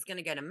that I was going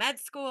to go to med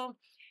school.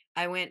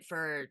 I went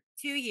for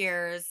 2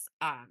 years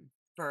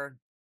for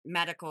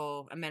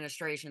medical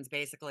administrations,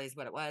 basically, is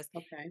what it was.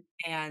 okay,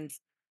 And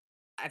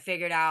I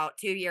figured out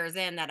 2 years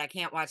in that I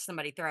can't watch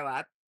somebody throw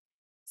up.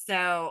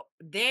 So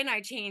then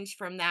I changed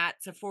from that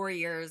to 4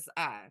 years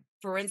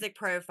forensic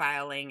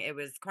profiling. It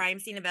was crime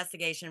scene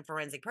investigation,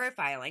 forensic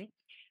profiling.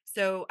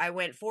 So I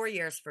went 4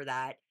 years for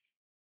that.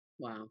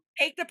 wow,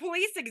 Take the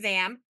police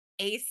exam,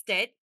 aced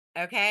it,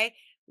 okay?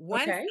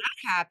 Once okay,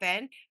 that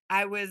happened,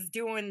 I was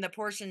doing the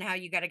portion how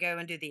you gotta go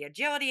and do the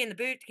agility and the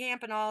boot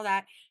camp and all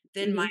that.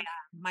 Then my, mhm,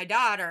 my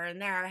daughter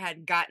and there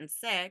had gotten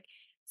sick,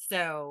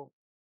 so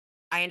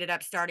I ended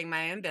up starting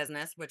my own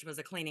business, which was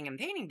a cleaning and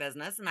painting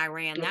business, and I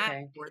ran that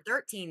okay, for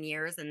 13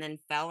 years and then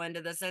fell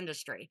into this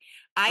industry.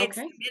 I had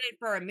okay, submitted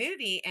for a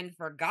movie and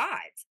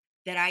forgot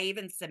that I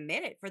even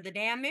submitted for the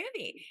damn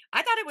movie.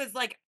 I thought it was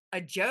like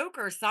a joke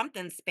or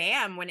something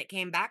spam when it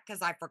came back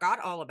because I forgot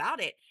all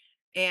about it.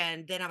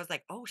 And then I was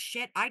like, oh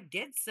shit, I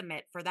did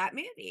submit for that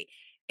movie.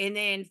 And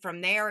then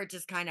from there, it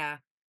just kind of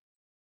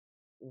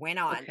went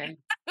on. okay,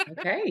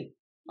 okay,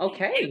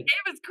 It, okay,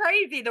 it was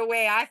crazy the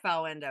way I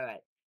fell into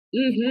it.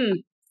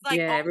 mhm. It's like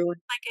Yeah, almost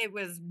everyone like it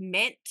was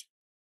meant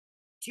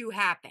to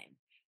happen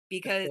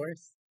of because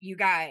course. you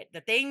got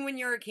the thing when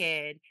you're a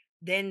kid,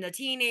 then the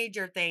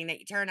teenager thing that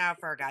you turn out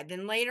for a guy,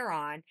 then later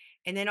on,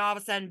 and then all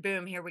of a sudden,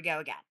 boom, here we go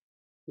again.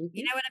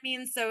 You Mhm, know what I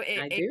mean? So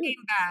it, I it do.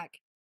 came back,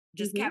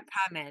 just Mhm, kept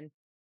coming.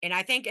 And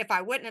I think if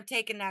I wouldn't have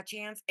taken that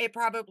chance, it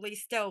probably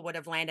still would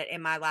have landed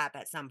in my lap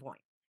at some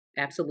point.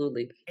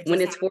 absolutely. It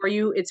When just it's happened. for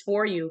you, it's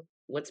for you.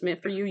 What's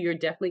meant for you, you're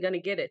definitely gonna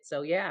get it.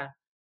 So, yeah.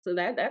 So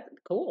that's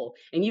cool.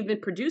 And you've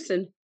been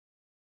producing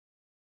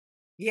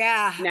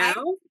Yeah, now?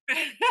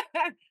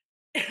 I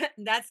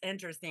that's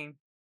interesting.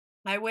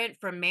 I went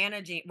from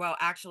managing, well,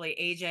 actually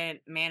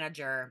agent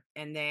manager,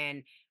 and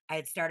then I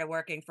had started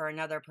working for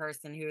another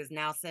person who is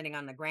now sitting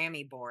on the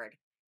Grammy board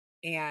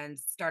and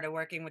started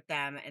working with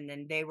them. And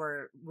then they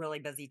were really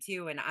busy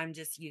too. And I'm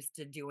just used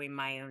to doing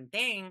my own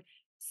thing.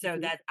 So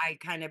Mhm, that I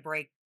kind of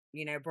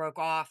broke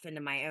off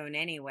into my own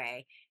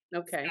anyway.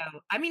 okay,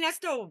 So, I mean, I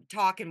still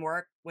talk and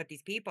work with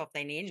these people. If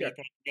they need sure.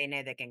 anything, they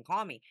know they can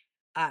call me.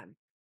 Um,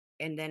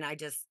 and then I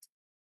just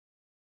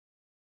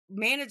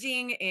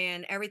managing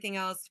and everything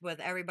else with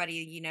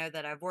everybody,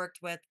 that I've worked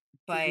with.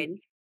 But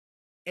Mhm,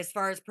 as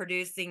far as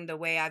producing the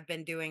way I've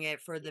been doing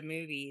it for the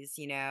movies,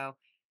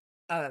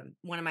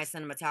 one of my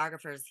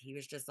cinematographers, he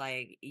was just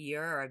like,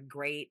 "You're a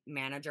great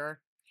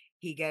manager."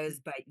 He goes,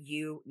 "But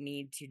you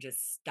need to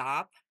just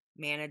stop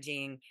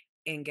managing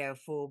and go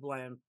full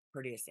blown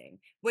producing,"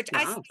 which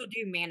I wow, still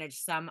do manage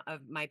some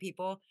of my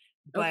people,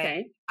 but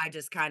okay. I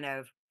just kind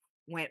of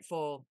went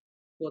full.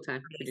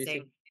 full-time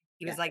producing. producing.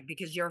 He Yeah. was like,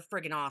 "Because you're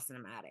friggin'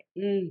 awesome at it."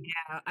 Mm.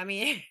 I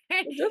mean,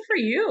 Well, good for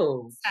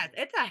you.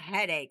 it's a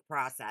headache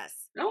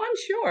process. Oh, I'm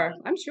sure,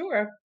 I'm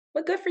sure.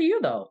 But good for you,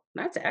 though.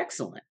 That's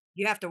excellent.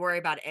 You have to worry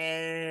about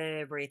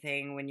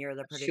everything when you're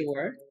the producer,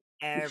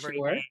 Sure,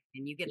 sure. everything,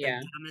 and you get the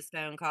Yeah, dumbest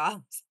phone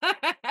calls.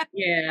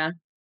 yeah,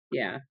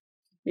 yeah,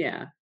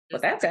 yeah.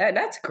 But Just like,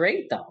 that's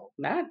great, though.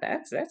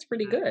 That's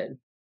pretty good.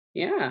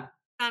 Yeah.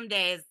 some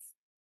days.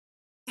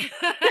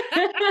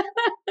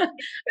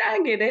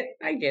 I get it,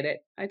 I get it.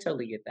 I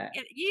totally get that.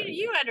 Totally get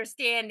You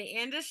understand the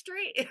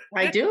industry.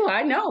 I do,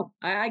 I know.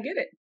 I get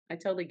it. I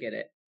totally get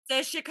it.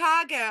 So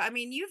Chicago, I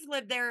mean, you've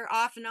lived there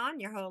off and on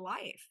your whole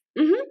life.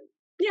 Mhm.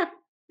 Yeah.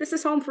 This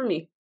is home for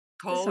me.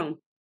 This is Cold.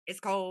 home. It's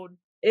cold.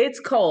 It's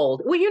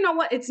cold. Well, you know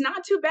what? It's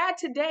not too bad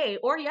today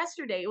or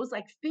yesterday. It was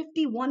like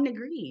 51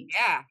 degrees.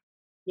 Yeah.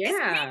 It's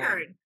Yeah.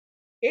 weird.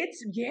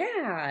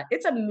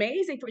 It's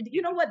amazing for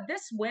you know what?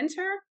 This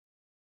winter,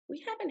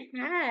 we haven't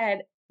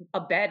had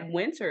a bad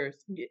winter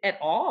at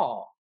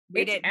all.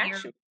 We It's didn't hear.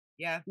 actually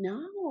Yeah.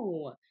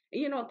 no.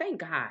 You know, thank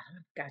God.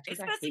 God, because It's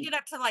I supposed to hate get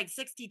up to like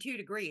 62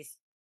 degrees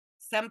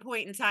some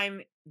point in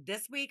time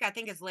this week. I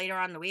think it's later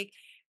on in the week.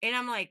 And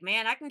I'm like,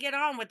 man, I can get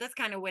on with this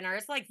kind of winter.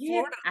 It's like get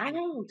Florida winter.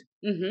 out.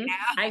 Mhm.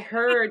 Yeah. I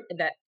heard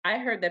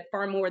that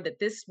far more that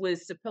this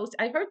was supposed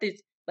I heard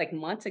this like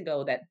months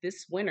ago that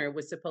this winter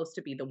was supposed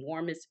to be the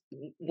warmest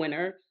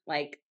winter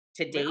like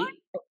to Really? date.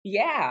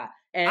 Yeah.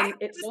 I And heard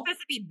it it's was so supposed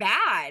to be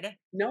bad.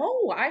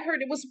 no, I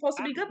heard it was supposed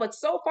to Uh, be good, but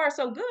so far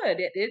so good.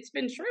 It's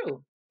been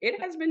true. It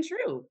has been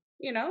true,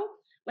 you know?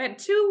 We had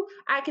 2,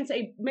 I can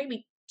say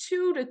maybe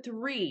 2 to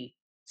 3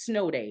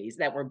 snow days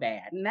that were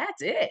bad, and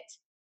that's it.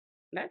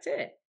 That's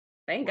it.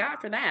 Thank Wow. God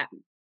for that,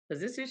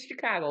 because this is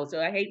Chicago,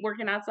 so I hate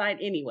working outside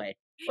anyway.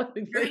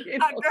 Girl, You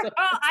know, girl, so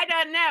I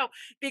don't know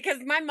because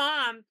my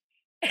mom,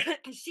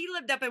 she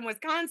lived up in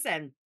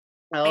Wisconsin.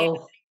 And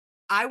oh,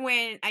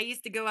 I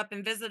used to go up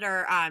and visit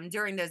her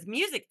during those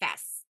music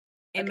fests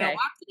in okay,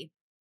 Milwaukee.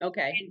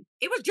 okay. And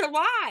it was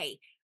July.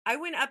 I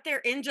went up there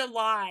in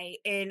July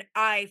and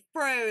I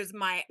froze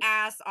my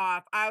ass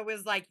off. I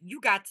was like,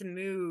 "You got to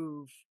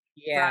move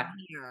from Yeah,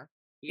 here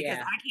because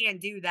yeah. I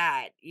can't do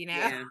that," you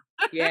know? Yeah.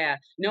 Yeah.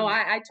 No, No.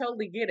 I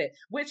totally get it.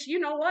 Which, you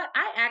know what?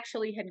 I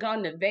actually had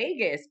gone to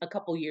Vegas a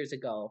couple years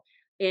ago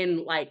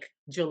in like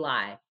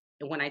July.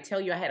 And when I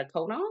tell you I had a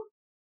coat on,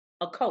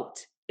 a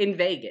coat in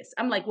Vegas.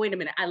 I'm like, wait a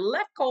minute. I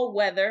left cold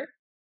weather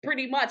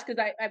pretty much because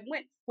I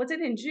went, was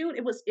it in June?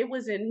 It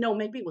was in no,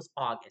 maybe it was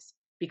August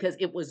because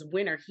it was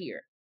winter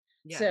here.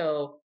 Yeah.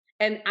 So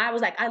and I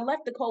was like, I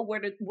left the cold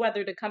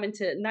weather to come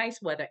into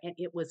nice weather, and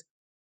it was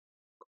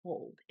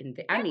cold in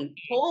Ve I mean, Really?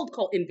 cold,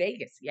 cold in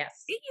Vegas,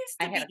 yes. It used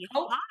I to had be a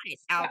coat, hot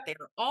sweat out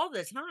there all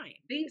the time.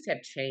 things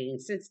have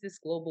changed since this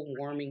global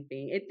warming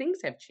thing, things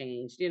have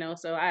changed, you know,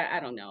 so I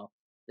don't know.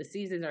 The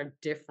seasons are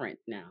different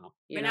now,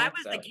 you When I know,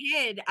 was a so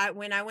kid,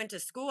 when I went to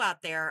school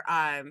out there,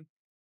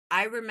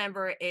 I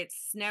remember it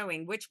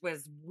snowing, which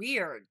was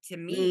weird to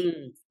me.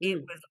 mm, It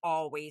mm, was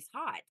always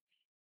hot.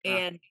 ah,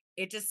 And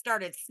it just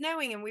started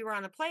snowing and we were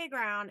on the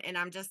playground and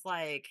I'm just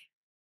like,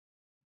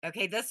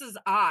 okay, this is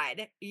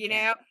odd, you yeah.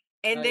 know?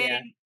 Oh, And then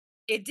yeah,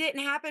 it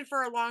didn't happen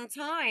for a long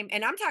time.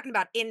 And I'm talking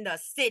about in the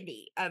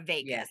city of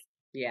yeah, Vegas.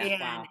 yeah,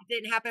 And wow. it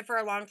didn't happen for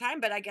a long time,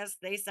 but I guess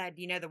they said,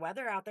 the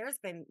weather out there has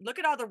been look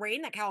at all the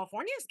rain that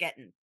California's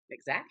getting.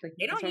 Exactly,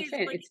 They that's don't what I'm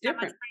saying, usually it's get that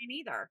much different. rain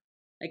either.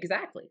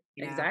 Exactly,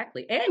 Yeah.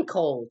 exactly, and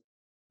cold,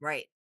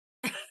 Right.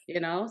 you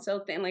know,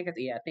 so then, like,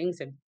 yeah, things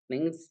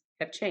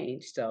have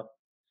changed, so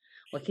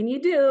what can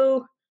you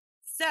do?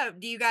 So,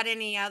 do you got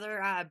any other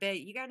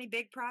you got any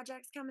big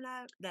projects coming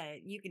up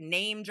that you can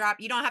name drop?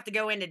 You don't have to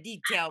go into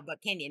detail,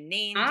 but can you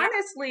name drop?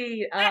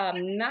 Honestly,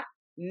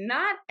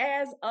 not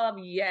as of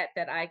yet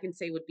that I can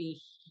say would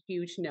be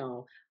huge,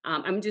 no.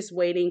 I'm just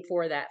waiting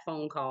for that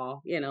phone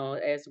call, you know,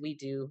 as we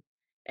do,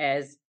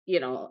 as you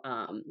know,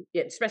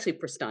 especially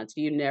for stunts.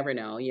 You never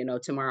know. You know,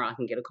 tomorrow I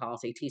can get a call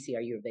say, "TC,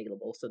 are you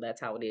available?" So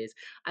that's how it is.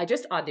 I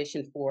just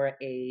auditioned for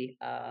a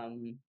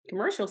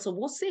commercial, so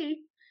we'll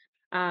see.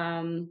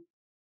 Um,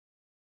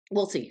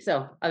 we'll see.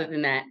 So other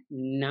than that,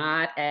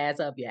 not as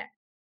of yet,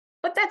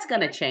 but that's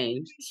gonna During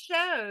change. these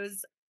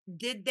shows,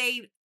 did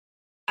they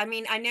I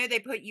mean, I know they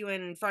put you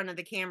in front of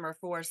the camera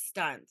for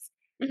stunts,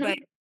 but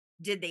Mhm.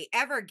 did they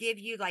ever give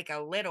you like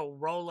a little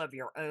role of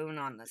your own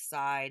on the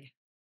side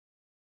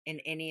in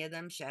any of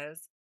them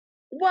shows?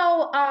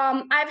 Well,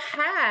 I've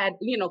had,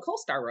 you know,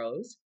 co-star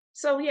roles.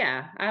 So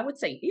yeah, I would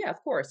say, yeah,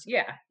 of course.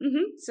 Yeah.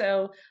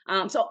 So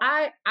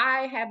I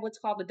have what's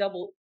called the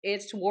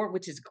double-edged sword,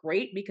 which is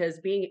great because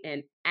being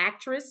an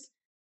actress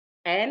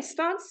and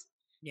stunts,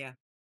 Yeah.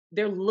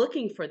 they're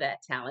looking for that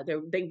talent.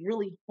 They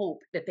really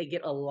hope that they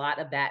get a lot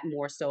of that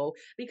more so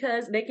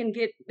because they can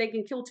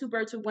kill two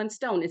birds with one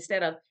stone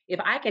instead of if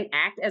I can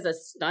act as a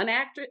stunt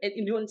actor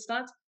and doing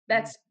stunts,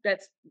 Mhm.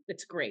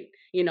 that's great.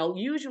 You know,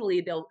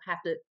 usually they'll have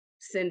to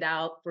send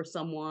out for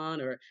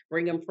someone or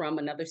bring them from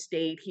another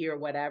state here or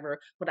whatever,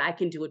 but I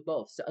can do it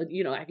both. So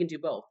you know, I can do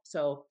both.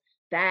 So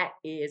that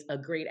is a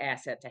great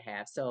asset to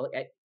have. So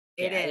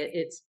It Yeah,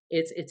 is.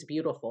 it's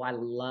beautiful. I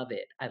love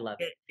it. I love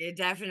it. It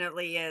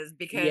definitely is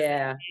because it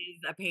Yeah.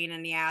 is a pain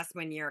in the ass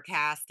when you're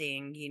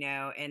casting,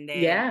 and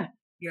then Yeah.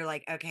 you're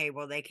like, "Okay,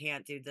 well, they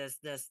can't do this,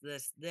 this,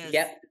 this, this."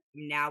 Yep.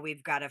 Now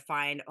we've gotta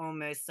find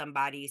almost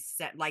somebody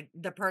set like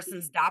the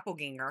person's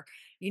doppelganger,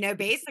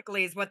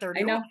 basically is what they're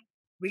I doing. know.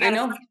 We I gotta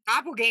know. find a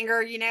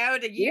doppelganger,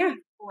 to Yeah.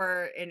 use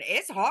for and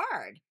it's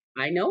hard,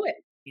 I know it.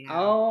 you know?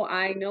 Oh,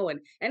 I know it.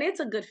 And it's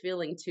a good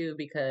feeling too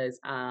because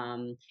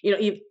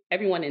if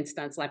everyone in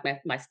stunts, like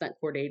my stunt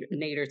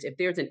coordinators, if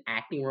there's an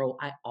acting role,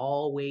 I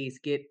always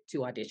get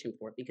to audition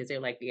for it because they're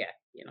like, yeah,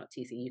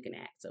 TC, you can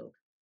act. So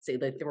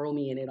they throw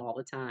me in it all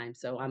the time.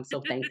 So I'm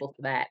so thankful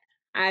for that.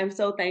 I'm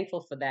so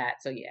thankful for that.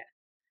 So yeah.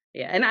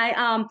 Yeah, and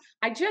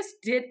I just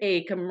did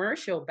a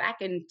commercial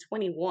back in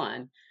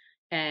 21,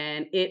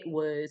 and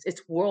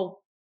it's world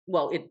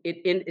well,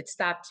 it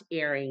stopped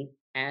airing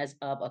as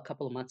of a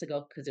couple of months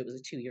ago because it was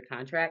a 2-year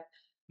contract,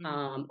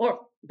 Mhm.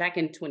 or back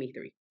in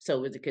 23. So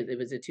it was because it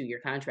was a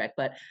 2-year contract,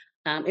 but,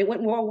 it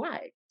went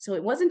worldwide. So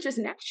it wasn't just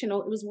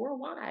national, it was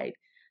worldwide.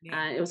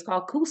 Yeah. It was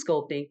called Cool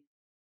Sculpting.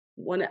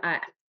 One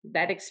I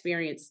That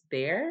experience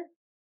there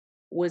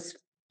was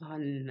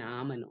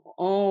phenomenal.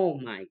 Oh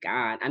my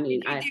god. I Did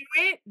mean, you do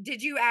it?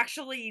 Did you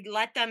actually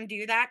let them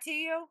do that to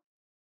you?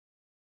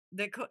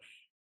 The co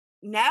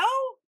No?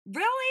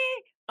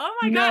 Really? Oh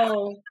my god,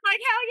 no. like,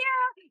 hell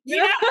yeah,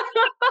 you know?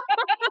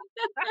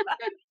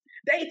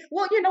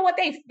 You know what?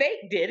 They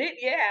did it,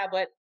 yeah,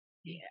 but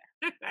yeah,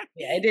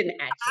 yeah, it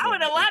didn't I actually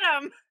woulda happen. let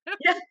 'em.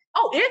 Yeah.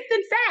 Oh, if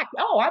in fact,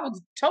 I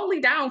was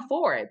totally down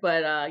for it,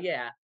 but,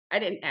 yeah, I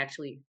didn't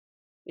actually,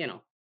 you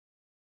know.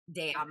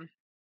 Damn.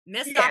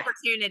 Missed Yeah,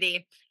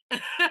 opportunity.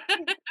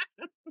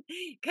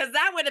 'Cause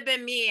that would have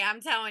been me,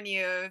 I'm telling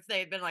you, if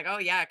they'd been like, "Oh,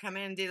 yeah, come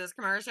in and do this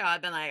commercial,"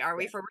 I'd been like, "Are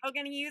we yeah. for real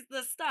gonna use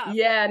this stuff?"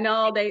 Yeah,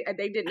 no, they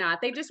did not.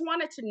 They just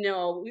wanted to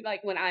know,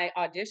 like, when I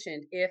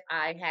auditioned, if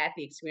I had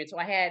the experience. So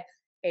I had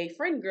a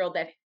friend girl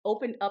that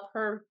opened up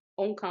her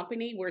own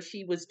company where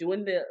she was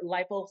doing the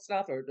lipo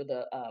stuff or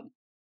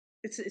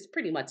it's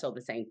pretty much so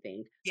the same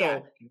thing. Yeah,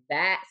 So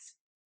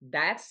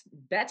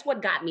that's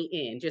what got me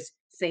in, just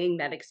saying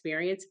that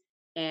experience,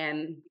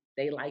 and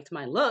they liked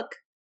my look,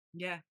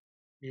 yeah.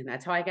 and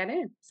that's how I got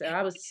in. So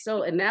I was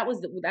so and that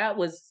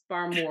was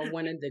far more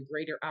one of the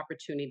greater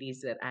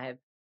opportunities that I have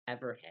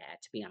ever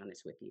had, to be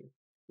honest with you.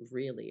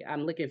 Really.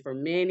 I'm looking for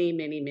many,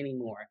 many, many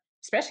more,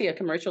 especially a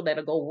commercial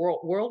that'll go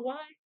worldwide.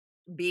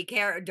 Be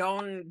care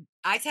don't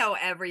I tell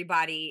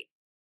everybody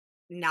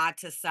not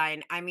to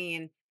sign. I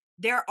mean,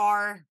 there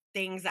are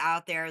things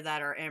out there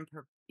that are in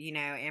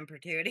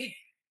perpetuity,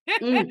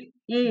 Mm, but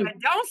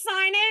mm. don't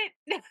sign it.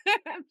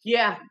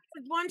 Yeah.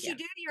 'Cause once you Yeah.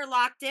 do, you're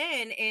locked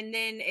in, and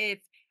then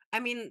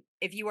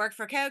if you work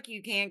for Coke,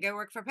 you can't go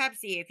work for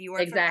Pepsi. If you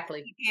work for Pepsi,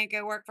 Exactly. you can't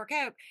go work for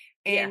Coke,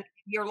 Yeah. and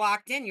you're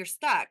locked in, you're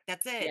stuck.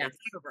 That's it. Yeah. It's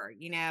over.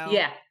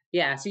 Yeah,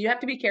 yeah, so you have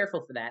to be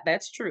careful for that.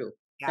 That's true.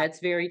 Yeah. That's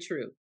very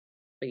true.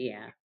 But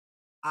yeah,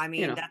 I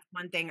you mean, know. that's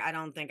one thing I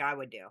don't think I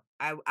would do.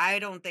 I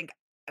don't think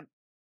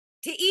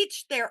to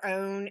each their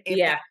own if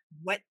Yeah, that's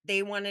what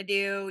they wanna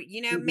do,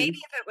 maybe mhm,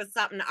 if it was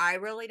something I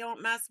really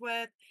don't mess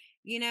with,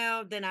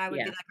 then I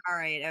would be yeah, like, "All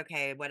right,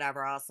 okay,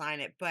 whatever, I'll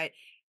sign it," but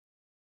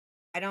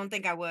I don't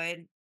think I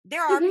would.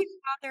 There are mhm, people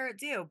out there that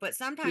do, but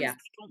sometimes yeah,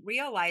 they don't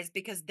realize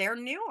because they're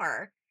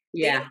newer.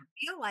 They don't yeah,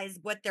 realize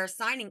what they're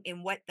signing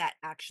and what that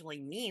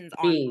actually means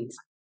on beans.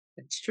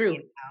 It's you true.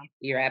 know?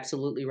 You're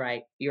absolutely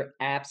right. You're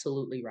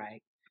absolutely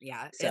right.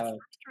 Yeah, it's So,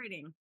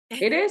 frustrating.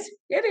 it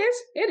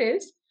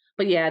is.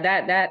 But yeah,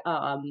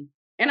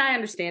 and I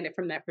understand it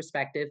from that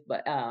perspective,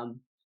 but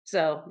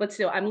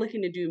still, I'm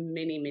looking to do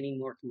many, many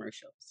more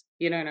commercials.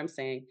 You know what I'm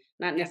saying?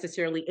 Not Yeah,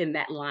 necessarily in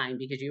that line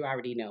because you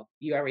already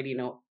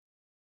know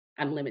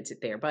I'm limited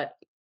there, but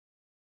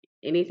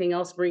anything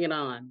else, bring it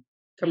on.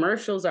 yeah.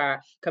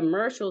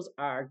 Commercials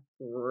are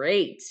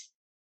great.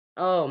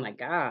 Oh my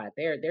god,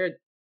 they're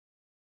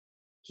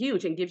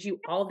huge and gives you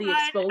all the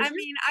Fun. I exposure.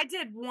 mean, I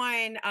did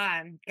one,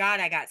 God,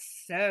 I got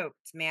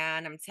soaked,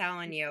 man, I'm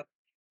telling you.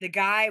 The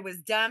guy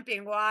was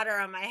dumping water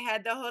on my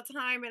head the whole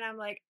time, and I'm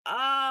like,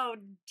 "Oh,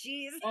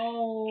 jeez."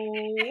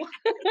 Oh,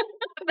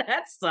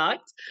 that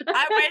sucked.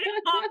 I went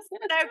home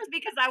soaked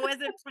because I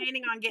wasn't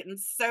planning on getting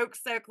soaked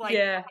like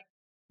Yeah,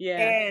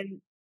 yeah,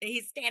 and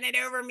he's standing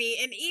over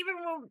me, and even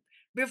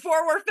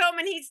before we're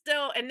filming, he's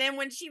still and then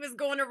when she was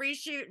going to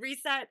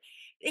reset,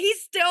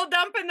 he's still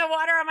dumping the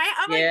water on my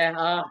I'm like,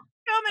 yeah,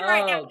 "Filming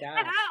right now, oh what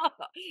the gosh.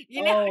 hell?"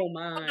 Oh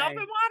He's still my.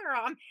 dumping water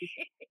on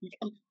me.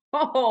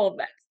 Oh,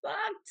 that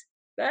sucked.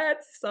 That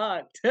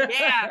sucked.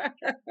 Yeah,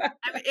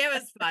 I mean, it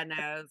was fun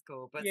though, it was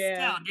cool, but Yeah,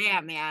 still,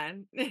 damn,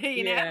 man,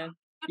 yeah,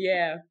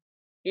 yeah.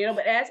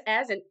 But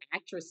as an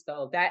actress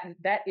though,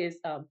 that is,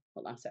 hold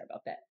on, sorry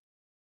about that.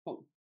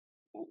 Hold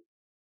on,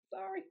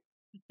 sorry.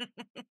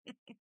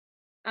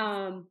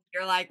 Um,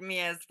 You're like me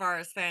as far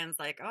as fans,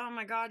 like, "Oh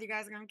my god, you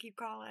guys are gonna keep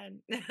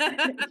calling."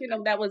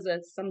 that was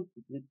a some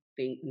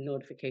thing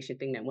notification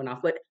thing that went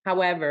off. But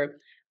however,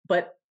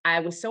 but I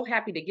was so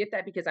happy to get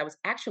that because I was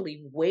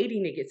actually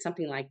waiting to get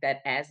something like that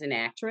as an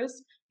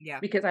actress Yeah.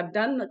 because I've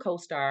done the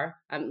co-star.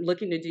 I'm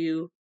looking to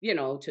do,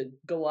 to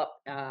go up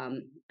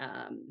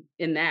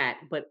in that,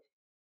 but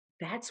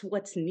that's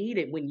what's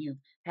needed when you've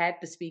had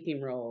the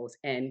speaking roles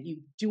and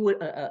you do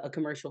a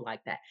commercial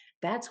like that.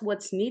 That's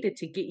what's needed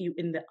to get you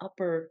in the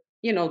upper,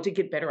 to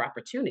get better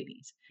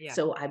opportunities. Yeah.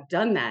 So I've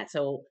done that.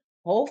 So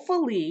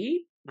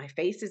hopefully my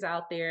face is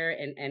out there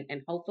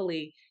and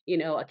hopefully,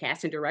 a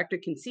casting director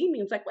can see me.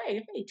 It's like,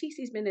 wait, hey,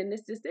 TC's been in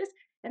this,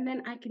 and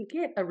then I can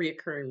get a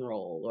reoccurring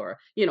role or,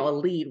 a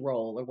lead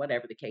role or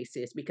whatever the case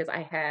is, because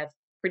I have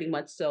pretty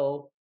much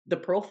so the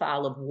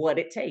profile of what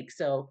it takes.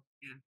 So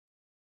Yeah.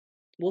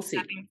 we'll see.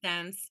 Stepping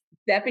stones.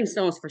 Stepping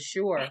stones for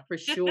sure, for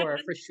sure,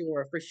 for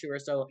sure, for sure.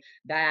 So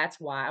that's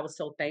why I was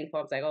so thankful.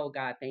 I was like, "Oh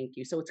God, thank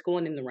you." So it's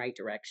going in the right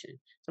direction.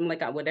 So I'm like,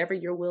 "God, whatever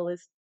your will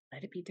is,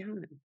 let it be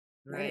done.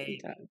 Let it be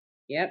Right. done."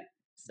 Yep.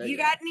 So You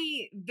yeah. got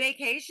any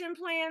vacation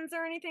plans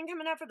or anything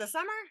coming up for the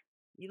summer?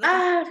 You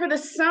looking For the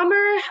summer,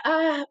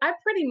 I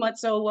pretty much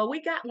well,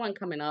 we got one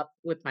coming up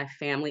with my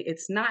family.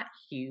 It's not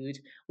huge.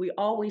 We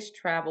always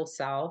travel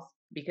south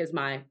because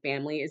my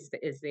family is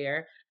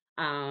there.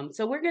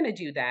 So we're gonna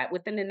do that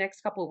within the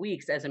next couple of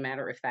weeks, as a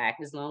matter of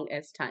fact, as long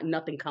as time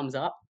nothing comes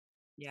up.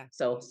 Yeah.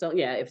 So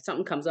yeah, if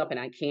something comes up and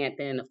I can't,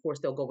 then of course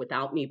they'll go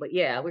without me. But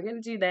yeah, we're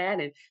gonna do that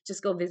and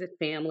just go visit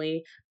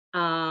family.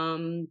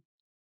 Um,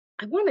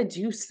 I want to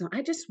do some.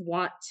 I just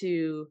want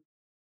to.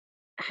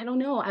 I don't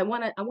know. I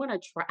wanna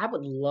try. I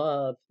would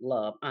love,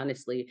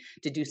 honestly,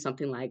 to do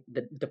something like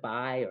the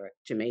Dubai or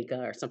Jamaica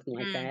or something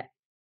like Mm, that.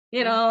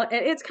 mhm.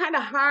 And it's kind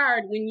of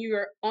hard when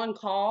you're on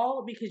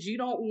call because you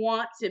don't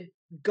want to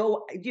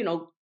go,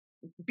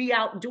 be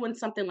out doing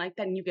something like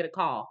that and you get a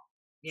call.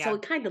 So Yeah.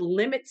 it kind of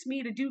limits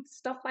me to do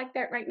stuff like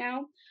that right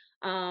now.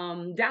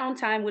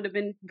 Downtime would have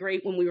been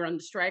great when we were on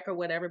the strike or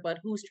whatever, but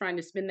who's trying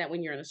to spend that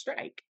when you're on a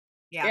strike?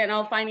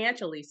 Yeah.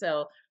 Financially.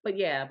 So, but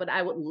yeah, but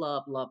I would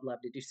love, love, love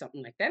to do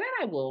something like that. And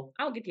I will.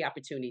 I'll get the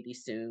opportunity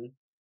soon.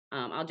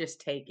 I'll just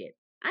take it.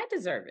 I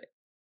deserve it.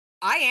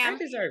 I I am.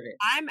 deserve it.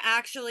 I'm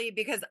actually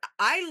because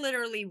I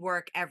literally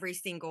work every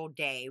single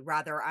day,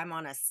 rather I'm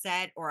on a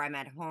set or I'm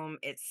at home.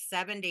 It's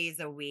 7 days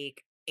a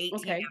week,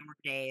 Okay. 18-hour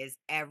days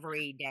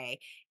every day.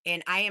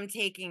 And I am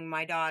taking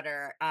my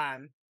daughter,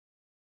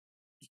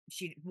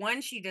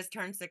 she just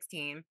turned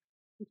 16,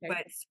 Okay.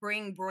 but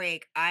spring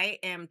break, I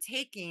am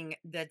taking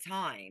the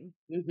time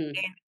Hmm.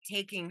 and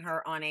taking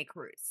her on a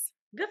cruise.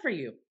 Good for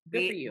you.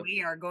 Good for you.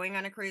 We are going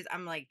on a cruise.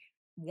 I'm like,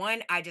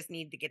 one, I just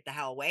need to get the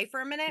hell away for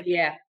a minute.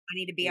 Yeah. I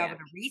need to be able Yeah.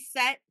 to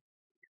reset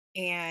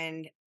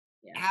and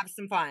Yeah. have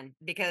some fun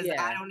because I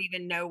Yeah. don't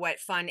even know what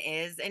fun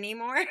is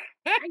anymore.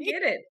 I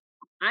get it.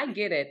 I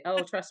get it.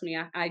 Oh, trust me,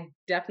 I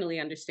definitely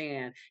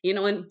understand.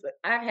 And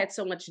I've had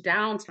so much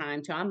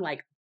downtime too. I'm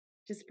like,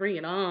 just bring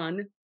it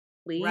on,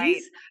 Right.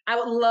 please. I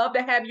would love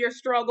to have your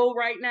struggle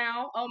right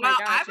now. Oh my Well,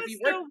 I gosh, if was you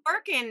work. still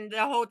working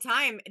the whole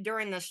time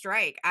during the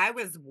strike. I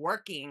was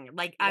working.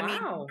 Like, I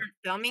mean, we Wow. weren't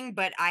filming,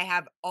 but I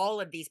have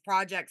all of these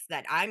projects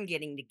that I'm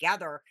getting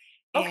together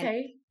and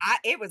Okay.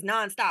 it was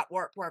nonstop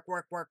work, work,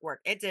 work, work,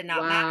 work. It did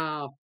not matter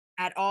Wow.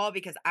 at all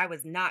because I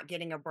was not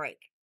getting a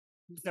break.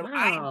 So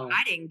Wow.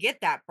 I didn't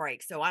get that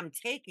break. So I'm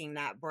taking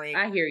that break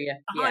I hear you.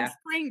 on Yeah.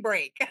 spring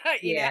break,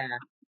 you know. Yeah.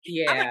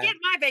 I'm gonna Yeah. get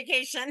my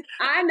vacation.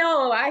 I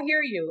know. I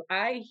hear you.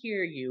 I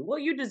hear you. Well,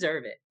 you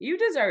deserve it. You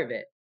deserve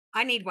it.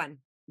 I need one.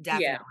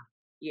 Yeah. Definitely.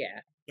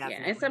 Yeah. Yeah. And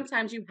Definitely.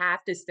 sometimes you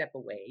have to step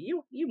away.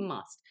 You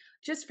must.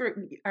 Just for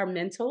our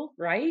mental,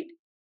 right?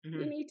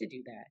 You Mhm. need to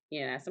do that.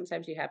 Yeah.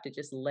 Sometimes you have to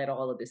just let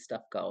all of this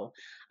stuff go.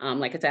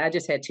 Like I said, I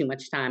just had too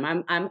much time.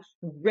 I'm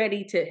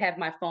ready to have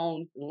my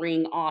phone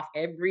ring off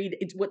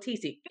it's what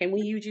TC, can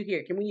we use you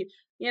here? Can we,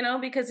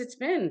 because it's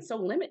been so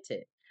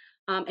limited.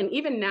 And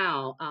even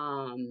now,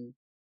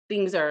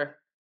 things are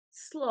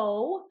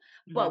slow,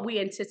 but Mhm. we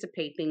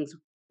anticipate things,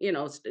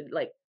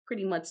 like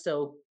pretty much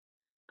so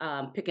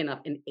picking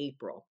up in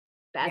April.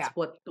 That's Yeah.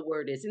 what the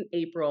word is in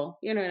April.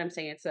 You know what I'm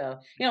saying? So,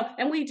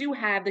 and we do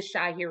have the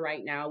Shy here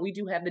right now. We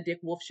do have the Dick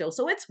Wolf show.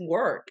 So it's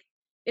work.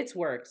 It's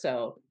work.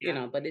 So,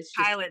 Yeah. but it's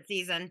just, Pilot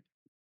season.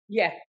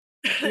 yeah,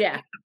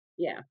 yeah,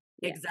 yeah,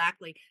 yeah.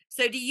 Exactly.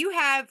 So do you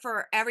have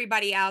for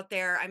everybody out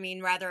there, I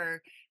mean,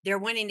 rather they're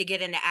wanting to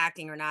get into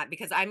acting or not,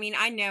 because I mean,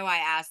 I know I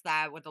asked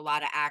that with a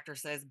lot of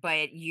actresses,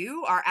 but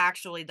you are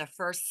actually the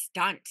first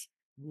stunt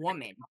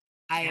woman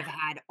I have Yeah.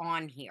 had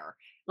on here.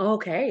 As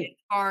Okay.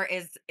 far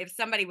as if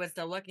somebody was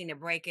to looking to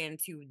break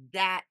into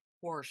that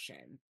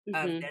portion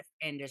of Hmm. this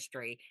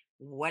industry,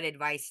 what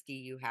advice do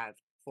you have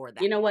for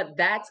You them? know what?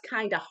 That's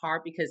kind of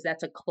hard because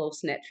that's a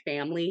close knit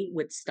family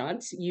with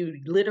stunts. You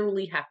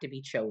literally have to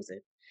be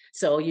chosen.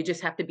 So you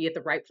just have to be at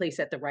the right place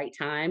at the right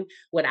time.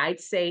 What I'd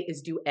say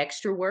is do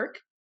extra work,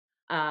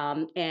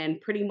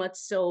 and pretty much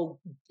so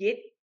get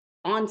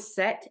on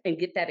set and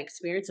get that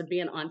experience of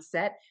being on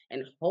set.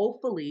 And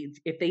hopefully,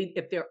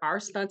 if there are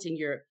stunts and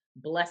you're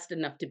blessed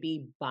enough to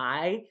be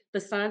by the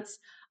stunts,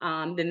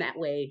 then that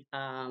way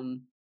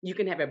you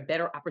can have a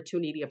better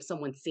opportunity of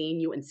someone seeing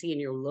you and seeing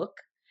your look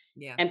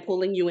Yeah. and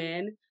pulling you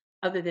in.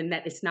 other than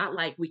that, it's not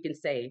like we can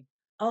say,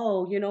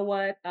 "Oh, you know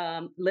what?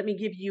 Let me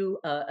give you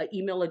a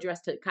email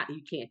address to."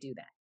 You can't do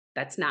that.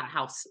 That's not Yeah,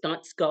 how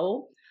stunts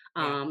go.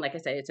 yeah. Like I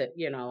said, it's a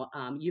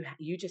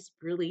you just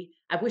really.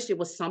 I wish there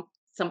was some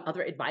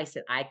other advice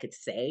that I could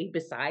say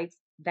besides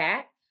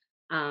that.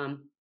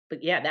 Um,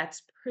 but yeah,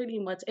 that's pretty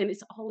much, and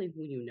it's all in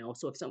who you know.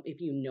 So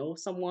if you know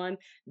someone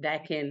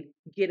that can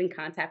get in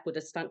contact with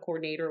a stunt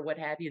coordinator or what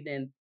have you,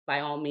 then by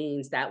all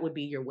means, that would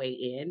be your way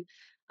in.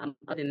 Other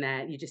than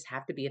that, you just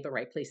have to be at the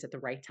right place at the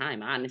right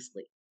time,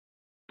 honestly.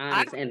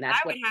 I Honestly, and I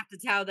that's what. would have to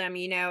tell them,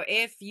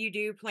 if you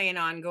do plan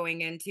on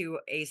going into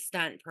a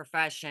stunt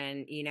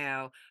profession,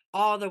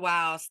 all the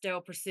while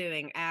still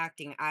pursuing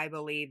acting, I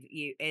believe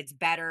it's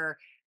better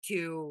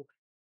to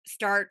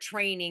start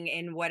training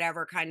in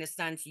whatever kind of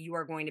stunts you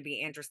are going to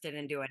be interested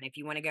in doing. If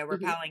you want to go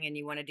Mhm, rappelling and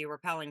you want to do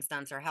rappelling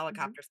stunts or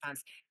mhm, helicopter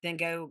stunts, then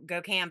go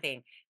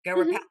camping, go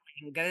mhm,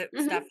 rappelling, go mhm,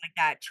 stuff like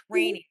that. mhm.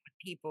 Training with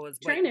people is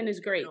what you Training is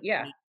great, really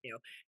yeah. need to do,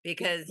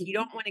 because you Mhm.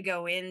 don't want to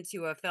go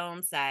into a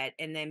film set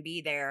and then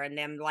be there and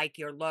then like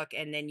your look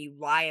and then you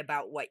lie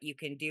about what you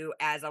can do,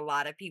 as a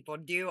lot of people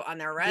do on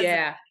their resume.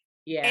 Yeah,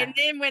 And yeah,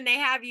 then when they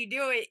have you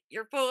do it,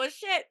 you're full of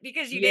shit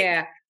because you didn't get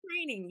yeah,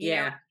 training. You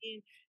know what yeah, I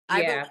mean?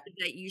 I believe yeah.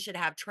 that you should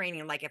have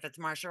training, like if it's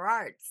martial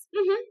arts,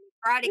 Mhm,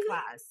 karate mhm,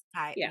 class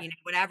type, yeah,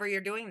 whatever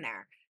you're doing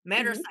there,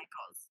 mhm,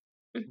 motorcycles,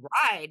 mm,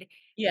 ride,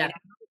 yeah,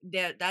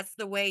 that's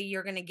the way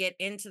you're going to get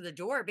into the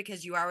door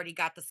because you already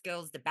got the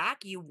skills to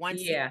back you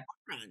once you yeah.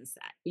 are on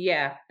set.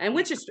 Yeah, and You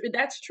which is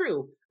that's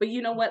true, but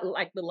you know what?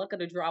 Like, the luck of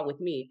the draw with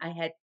me, I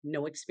had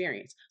no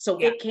experience. So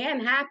Yeah, it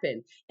can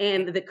happen,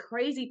 yeah, and the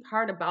crazy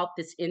part about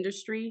this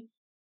industry,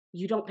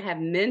 you don't have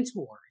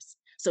mentors.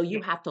 So yeah,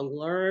 you have to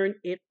learn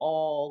it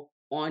all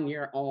on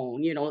your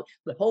own,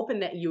 but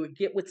hoping that you would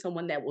get with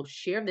someone that will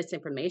share this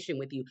information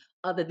with you.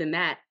 Other than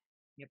that,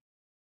 yep.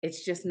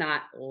 it's just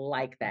not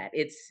like that.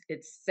 It's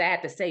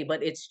sad to say,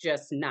 but it's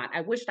just not.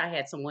 I wished I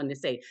had someone to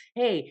say,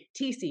 "Hey,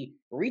 TC,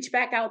 reach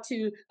back out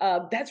to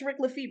that's Rick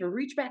Lefevre.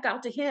 Reach back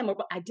out to him." Or,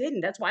 but I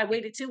didn't. That's why I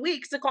waited 2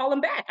 weeks to call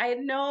him back. I had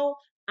no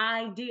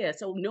idea,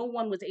 so no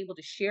one was able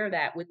to share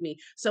that with me.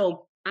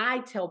 So I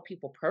tell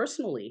people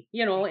personally,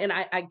 and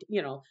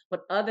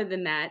but other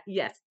than that,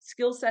 yes,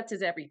 skill sets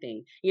is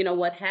everything. You know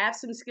what? Have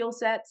some skill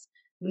sets.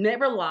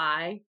 Never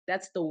lie.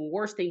 That's the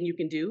worst thing you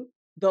can do,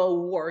 the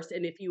worst.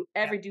 And if you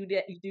Yep, ever do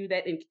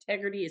that,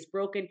 integrity is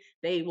broken,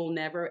 they will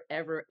never,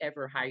 ever,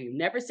 ever hire you.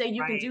 Never say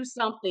you can right, do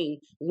something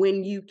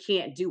when you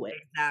can't do it.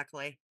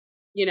 exactly.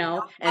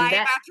 Don't And lie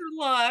that, about your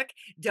look,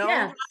 don't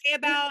yeah, lie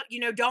n- about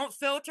don't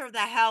filter the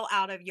hell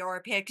out of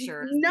your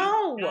pictures, do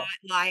no,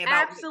 not lie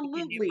about what you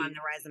can do on absolutely,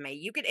 the resume.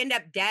 You could end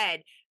up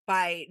dead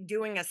by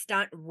doing a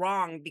stunt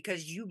wrong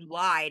because you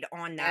lied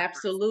on that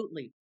resume,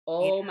 absolutely.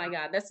 you Oh my know?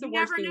 God, that's the You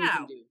worst never thing you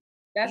can know. do.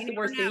 You That's the never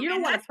worst thing. know, You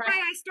don't and want to that's why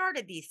practice. I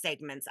started these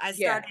segments. I Yeah,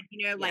 started,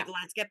 like yeah.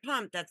 Let's Get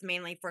Pumped, that's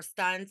mainly for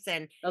stunts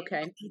and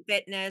Okay. health and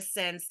fitness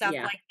and stuff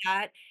Yeah, like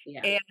that,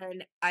 yeah.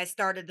 and I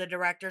started the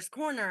Director's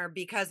Corner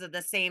because of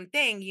the same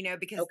thing,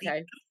 because these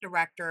Okay.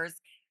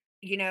 directors,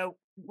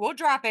 we'll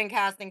drop in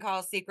casting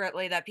calls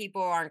secretly that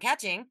people aren't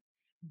catching,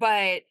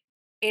 but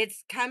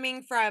it's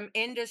coming from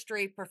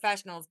industry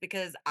professionals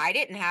because I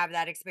didn't have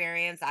that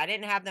experience. I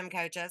didn't have them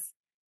coach us.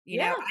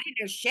 Yeah, I didn't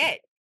know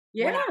shit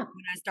when I yeah.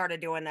 when I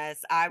started doing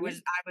this. I Yeah.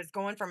 was I was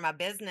going from a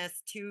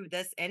business to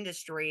this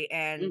industry,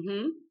 and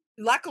Mm-hmm.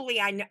 luckily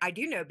I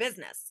do know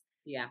business.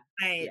 Yeah.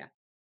 But Yeah.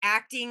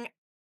 acting,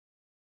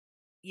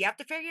 you have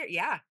to figure,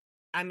 yeah.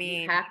 I You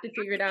mean, have you to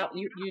figure have it to out.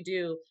 figure You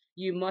do.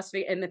 You must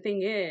be. And the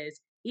thing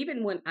is,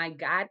 even when I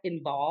got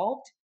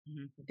involved, it out.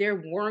 Mhm. there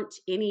weren't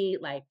any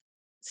like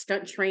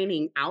stunt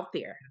training out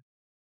there.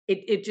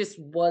 It just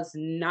was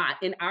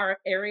not in our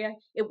area.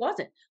 It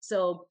wasn't.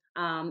 So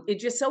it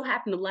just so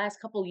happened the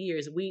last couple of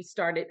years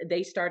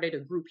they started a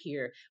group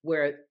here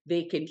where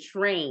they can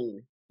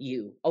train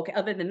you. Okay.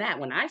 Other than that,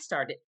 when I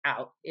started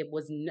out,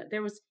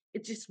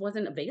 it just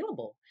wasn't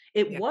available.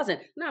 It Yeah.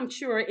 wasn't. Now I'm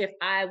sure if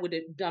I would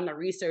have done my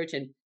research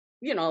and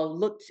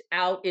looked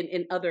out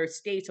in other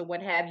states or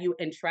what have you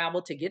and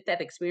traveled to get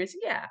that experience,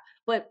 yeah.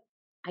 But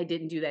I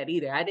didn't do that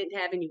either. I didn't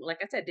have any, like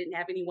I said, didn't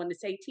have anyone to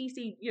say,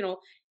 TC,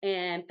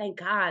 and thank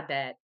God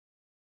that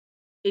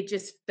it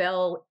just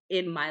fell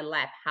in my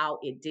lap how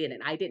it did,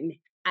 and I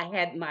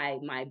had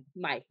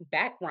my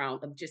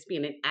background of just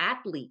being an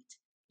athlete,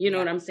 you know Yeah.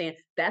 what I'm saying?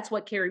 That's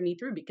what carried me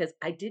through because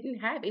I didn't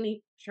have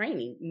any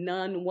training,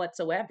 none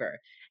whatsoever,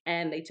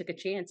 and they took a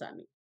chance on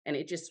me, and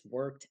it just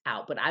worked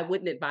out, but I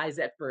wouldn't advise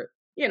that for,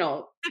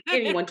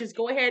 anyone. Just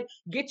go ahead,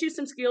 get you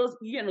some skills,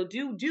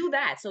 do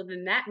that, so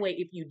then that way,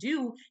 if you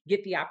do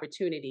get the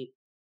opportunity,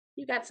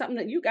 you got something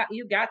that you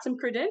got some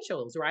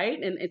credentials,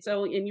 right? And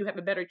you have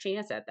a better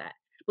chance at that.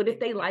 But if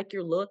they Exactly. like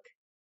your look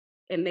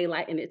and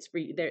it's for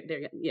you, they're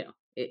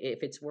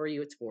if it's for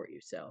you, it's for you.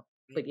 So,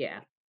 but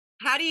yeah.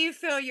 How do you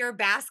feel your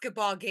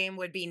basketball game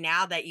would be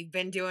now that you've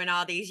been doing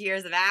all these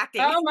years of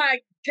acting? Oh my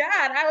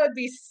God, I would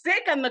be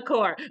sick on the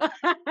court.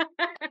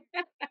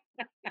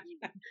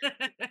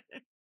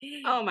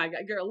 Oh my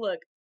God, girl, look.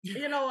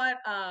 You know what?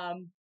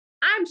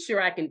 I'm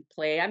sure I can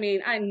play. I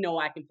mean, I know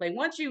I can play.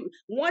 Once you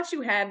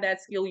have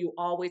that skill, you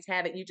always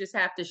have it. You just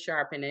have to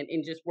sharpen it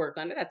and just work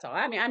on it. That's all.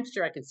 I mean, I'm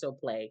sure I can still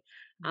play.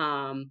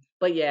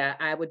 But yeah,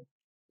 I would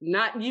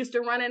not used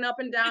to running up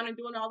and down and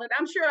doing all that.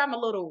 I'm sure I'm a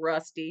little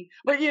rusty,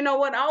 but you know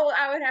what? All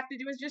I would have to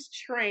do is just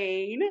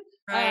train.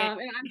 Right. And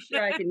I'm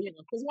sure I can,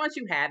 because once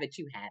you have it,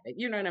 you have it.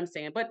 You know what I'm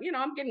saying? But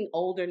I'm getting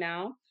older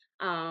now.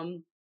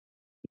 Um,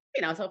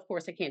 so of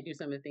course I can't do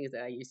some of the things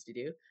that I used to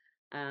do.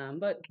 But I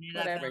do that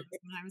whatever.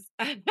 feeling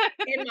sometimes.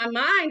 In my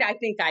mind, I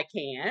think I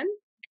can.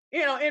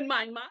 In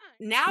my mind.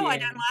 Now I Yeah.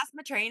 done lost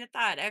my train of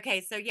thought.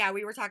 Okay, so yeah,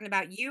 we were talking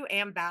about you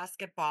and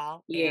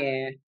basketball, and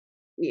Yeah.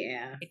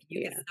 Yeah. if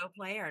you could Yeah. still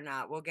play or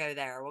not, we'll go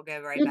there. We'll go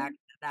right back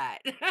to that.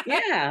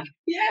 Yeah.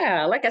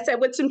 Yeah. Like I said,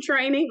 with some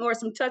training or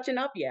some touching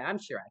up, yeah, I'm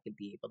sure I could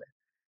be able to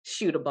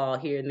shoot a ball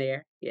here and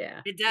there.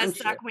 Yeah, It I'm does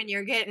sure. suck when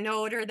you're getting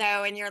older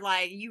though, and you're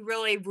like, you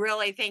really,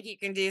 really think you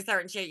can do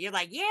certain shit. You're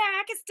like, yeah,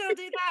 I can still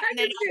do that. I And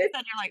then can all of see a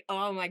sudden you're like,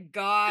 oh my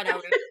God, I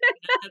wish I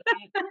could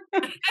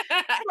have done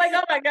that. like,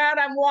 "Oh my god,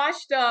 I'm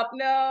washed up.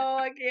 No,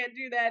 I can't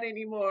do that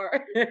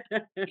anymore."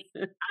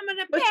 I'm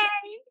gonna But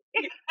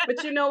pay.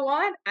 but you know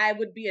what? I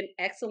would be an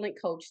excellent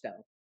coach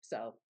though.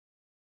 So,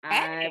 Hey,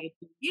 I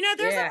would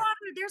there's a yeah.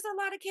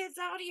 lot of kids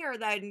out here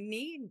that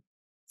need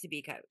to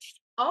be coached.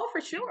 Oh,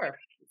 for sure.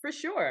 For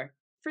sure.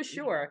 For You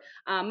know? sure.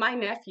 My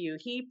nephew,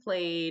 he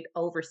played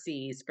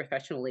overseas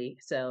professionally.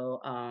 So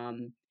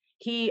I'm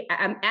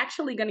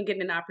actually going to get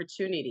an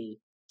opportunity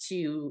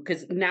to,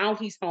 because now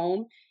he's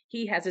home.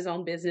 He has his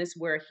own business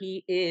where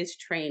he is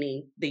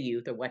training the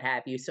youth or what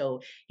have you. So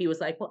he was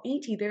like, "Well,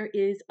 Auntie,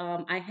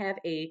 I have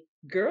a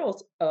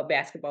girls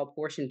basketball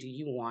portion. Do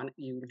you want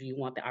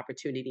the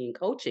opportunity in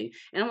coaching?"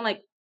 And I'm like,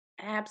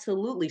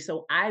 "Absolutely."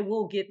 So I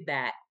will get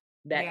that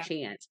Yeah.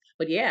 chance.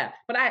 But yeah,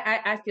 but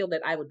I feel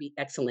that I would be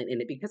excellent in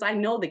it because I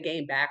know the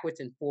game backwards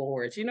and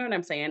forwards. You know what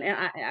I'm saying?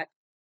 And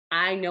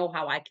I know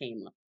how I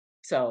came up.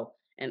 So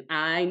and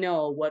I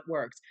know what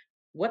works.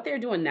 What they're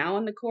doing now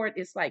on the court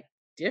is like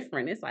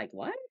different. It's like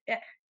what?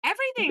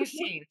 Everything's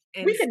changed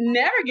in We could school.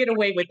 never get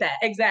away with that.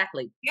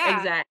 Exactly. Yeah.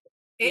 Exactly.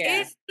 It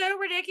Yeah. is so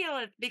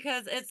ridiculous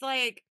because it's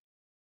like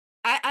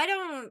I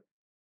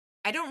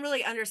don't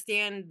really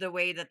understand the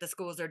way that the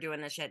schools are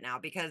doing this shit now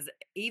because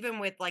even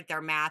with like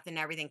their math and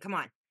everything, come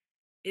on.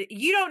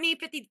 You don't need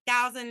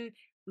 50,000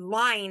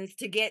 lines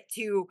to get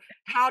to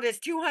how does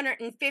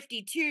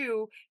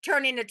 252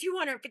 turn into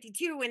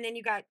 252 and then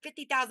you got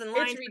 50,000 It's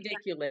lines. Cut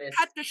ridiculous.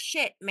 the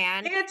shit,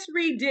 man. It's Yeah,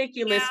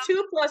 ridiculous.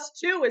 2 plus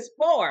 2 is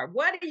 4.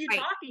 What are you right,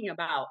 talking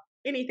about?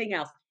 Anything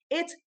else?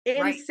 It's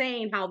right.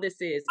 insane how this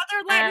is.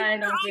 But I they're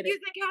don't all get it.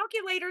 using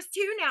calculators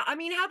too now. I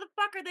mean, how the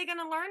fuck are they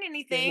gonna learn They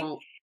anything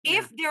won't. Yeah,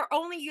 if they're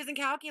only using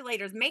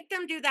calculators? Make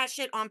them do that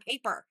shit on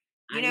paper.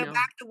 I know.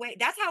 Back the way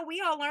that's how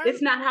we all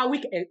It's learned. not how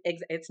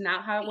it's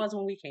not how it Right. was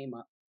when we came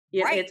up.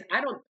 Right. It's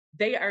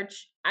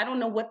I don't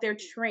know what they're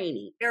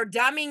training. They're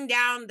dumbing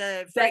down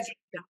the That's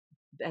friggin'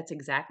 that's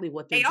exactly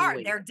what they're they are.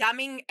 doing. They're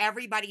dumbing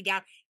everybody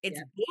down. It's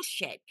Yeah.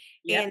 bullshit,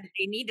 Yep. and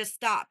they need to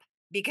stop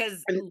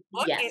because And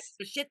look at yes.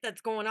 the shit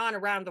that's going on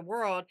around the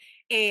world,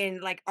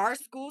 and, like, our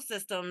school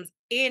systems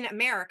in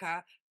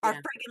America are Yeah.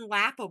 freaking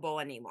laughable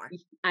anymore.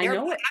 I They're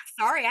know it.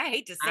 I'm sorry, I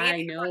hate to say it, I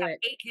they're know gonna it.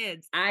 hate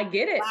kids. I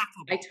get it. I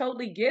Laughable,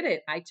 totally get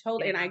it. And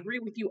I you know? agree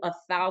with you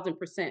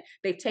 1,000%.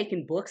 They've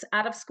taken books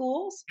out of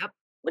schools. Yep,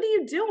 What are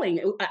you doing?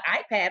 An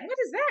iPad? What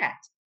is that?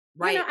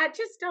 right. I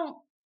just don't.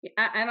 They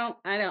don't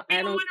wanna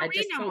I read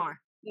just no don't. more.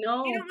 They don't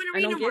No, wanna I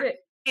read don't no get more. it.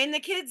 And the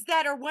kids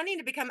that are wanting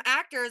to become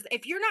actors,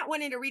 if you're not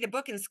wanting to read a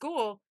book in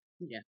school,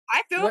 Yeah.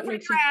 I feel What for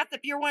makes your you? ass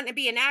if you're wanting to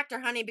be an actor,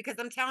 honey, because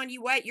I'm telling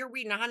you what, you're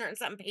reading 100 and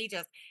something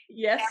pages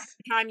Yes.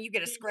 every time you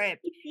get a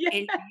script, and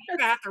Yes. you're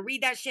gonna have to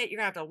read that shit, you're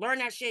gonna have to learn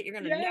that shit, you're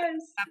gonna know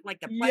Yes. stuff like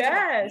the Pledge of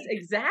Yes. Allegiance,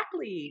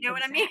 Exactly. you know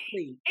what I mean?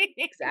 Exactly.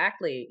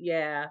 Exactly.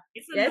 Yeah.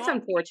 It's Yeah. It's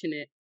annoying,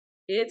 unfortunate.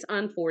 It's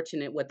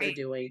unfortunate what they're right?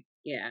 doing.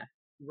 Yeah.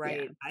 Yeah.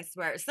 Right, I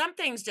swear. Some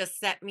things just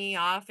set me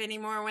off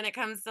anymore when it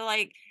comes to,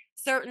 like,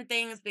 certain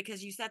things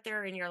because you sit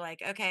there and you're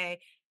like, "Okay,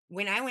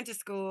 when I went to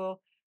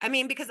school." I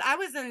mean, because I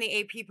was in the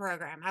AP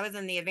program, I was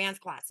in the advanced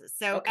classes,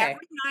 so Okay.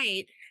 every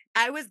night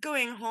I was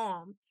going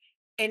home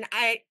and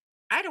I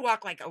had to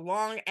walk, like, a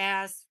long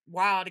ass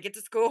while to get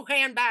to school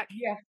and back.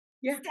 Yeah.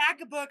 Yeah.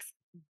 Stack of books,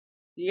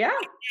 Yeah.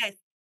 yes,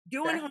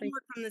 doing Exactly.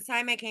 homework from the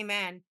time I came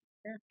in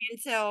Yeah.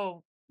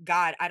 until,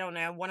 God, I don't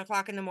know, 1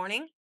 o'clock in the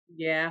morning.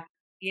 Yeah.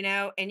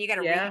 And you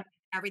gotta read Yeah.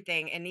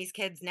 everything, and these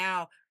kids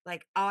now,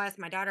 like, I'll ask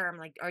my daughter, I'm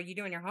like, "Are you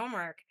doing your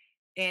homework?"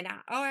 And,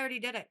 "Oh, I already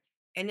did it."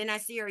 And then I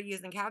see her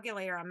using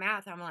calculator on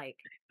math, I'm like,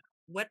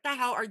 "What the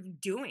hell are you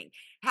doing?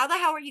 How the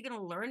hell are you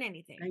gonna learn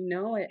anything?" I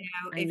know it.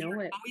 I If you're know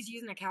it. always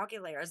using a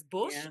calculator, it's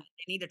bullshit, Yeah.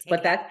 they need to take But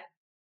it out.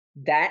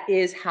 that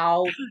is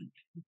how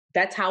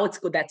that's how it's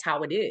good. That's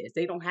how it is.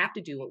 They don't have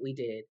to do what we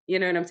did. You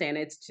know what I'm saying?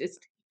 It's just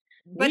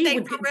But we they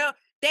would for get real,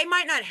 they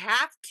might not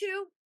have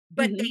to,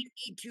 but they mhm.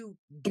 need to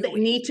They do it.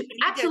 need to They need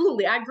to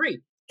absolutely. I agree.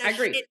 the I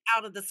agree. shit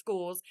out of the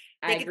schools.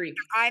 I They can agree.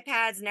 take their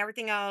iPads and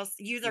everything else,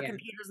 use their Yeah.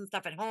 computers and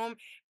stuff at home. Yeah.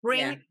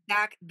 Bring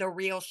back the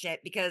real shit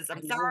because I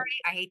I'm sorry,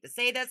 know. I hate to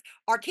say this,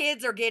 our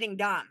kids are getting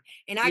dumb.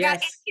 And I got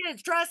 8 Yes.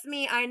 kids, trust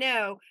me, I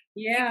know.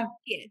 You can Yeah.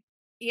 see it.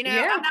 You know, I'm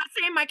Yeah. not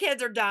saying my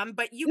kids are dumb,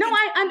 but you No, can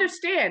I see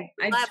understand.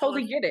 the I level of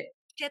totally get it.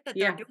 shit that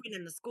they're Yeah. doing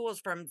in the schools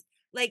from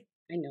like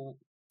I know.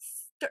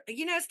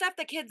 stuff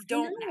that kids I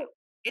don't know. know.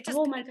 It just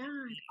Oh my pisses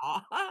god. me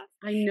off.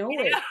 I know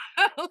You it.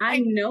 know? I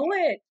Like, know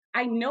it.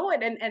 I know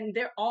it. And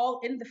they're all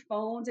in the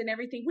phones and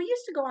everything. We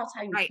used to go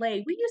outside and right,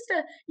 play. We used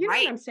to, you know what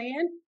right. I'm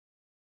saying?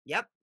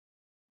 Yep.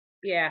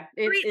 Yeah.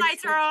 Street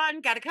lights are It's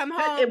on, gotta come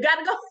home. it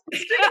gotta go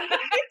straight.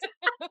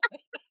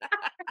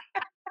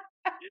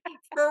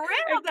 For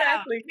real though. I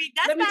Exactly. mean,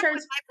 that's Let me back turn when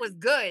life was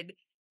good, you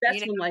That's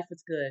know, when life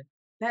was good.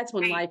 That's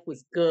when right. life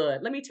was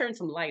good. Let me turn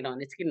some light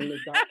on. It's getting a little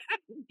dark.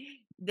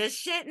 The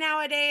shit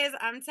nowadays,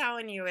 I'm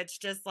telling you, it's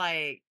just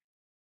like,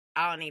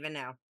 I don't even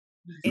know.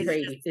 It's It's just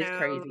crazy. It's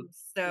crazy.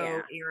 so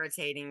Yeah.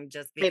 irritating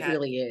just It because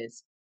really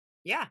is.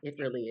 yeah, It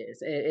really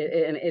is.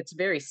 And it's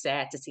very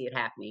sad to see it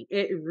happening.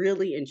 It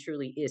really and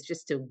truly is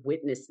just to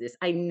witness this.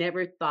 I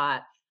never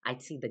thought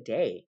I'd see the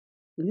day.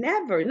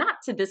 Never, not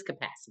to this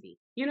capacity.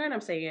 You know what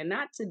I'm saying?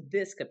 Not to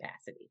this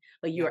capacity.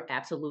 But yeah. you're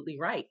absolutely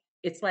right.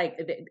 It's like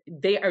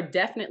they are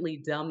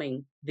definitely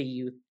dumbing the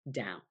youth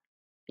down,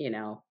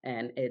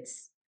 and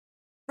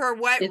For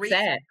what it's reason?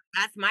 sad.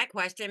 That's my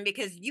question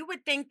because you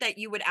would think that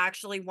you would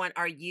actually want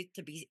our youth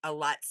to be a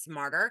lot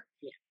smarter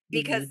Yeah.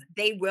 because Hmm.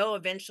 they will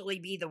eventually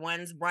be the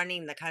ones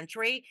running the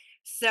country.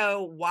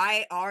 So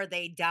why are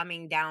they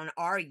dumbing down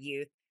our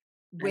youth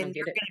I when don't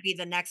get they're it. going to be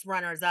the next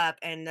runners up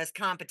in this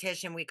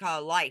competition we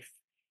call life?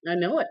 I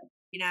know it.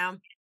 You know,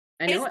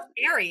 I know it's it.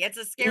 scary. It's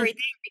a Mm, scary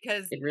thing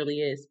because it really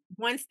is.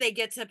 once they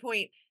get to a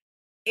point,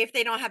 if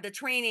they don't have the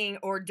training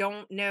or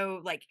don't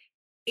know like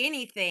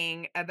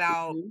anything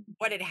about Mhm.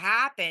 what had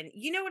happened,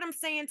 you know what I'm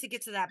saying? To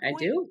get to that I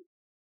point, do.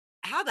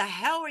 how the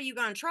hell are you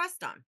going to trust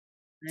them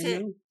I to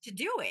know. to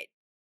do it?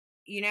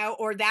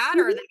 Or that,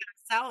 or they're Mhm.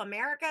 gonna sell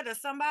America to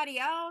somebody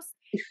else,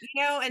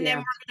 and then Yeah.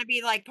 we're gonna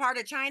be like part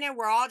of China.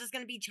 We're all just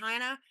gonna be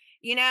China,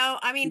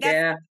 I mean, that's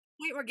Yeah. the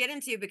point we're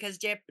getting to because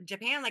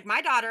Japan, like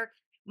my daughter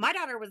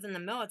was in the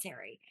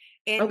military,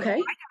 and Okay.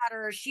 my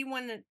daughter, she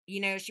wants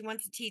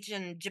to teach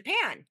in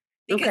Japan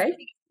because Okay.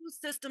 the school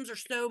systems are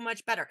so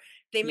much better.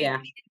 They make Yeah.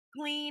 kids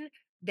clean.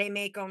 They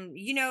make them,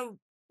 they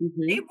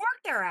Mhm.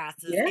 work their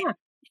asses and Yeah.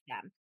 teach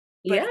them.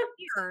 But Yeah.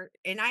 here,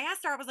 and I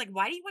asked her, I was like,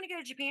 "Why do you want to go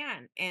to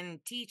Japan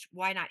and teach?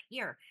 Why not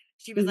here?"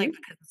 She was like, Mhm.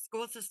 "Because the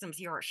school systems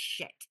here are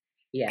shit."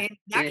 Yeah. And And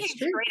that it's came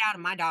true. straight out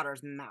of my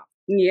daughter's mouth,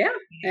 Yeah.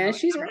 And and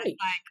she's I'm just right.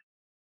 like,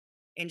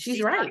 and She's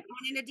she started right.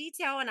 going into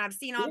detail, and I've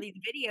seen all Yeah. these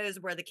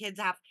videos where the kids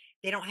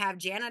they don't have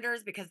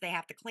janitors because they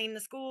have to clean the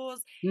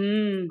schools,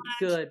 lunch,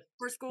 Good.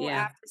 for school,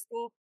 Yeah. after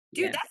school.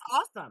 Dude, Yeah. that's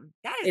awesome.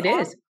 That is It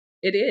awesome. is.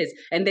 It is.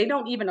 And they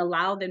don't even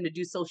allow them to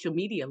do social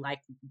media like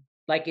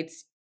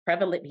it's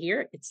prevalent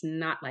here. It's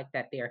not like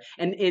that there.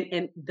 And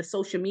the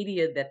social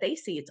media that they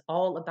see, it's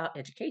all about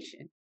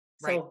education.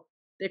 Right. So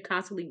they're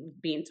constantly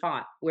being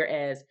taught,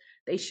 whereas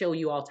they show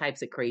you all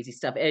types of crazy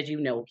stuff, as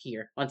you know,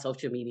 here on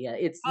social media.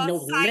 It's no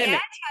Syed limit.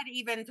 had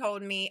even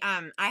told me,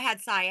 I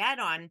had Syed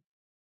on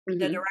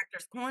the Hmm.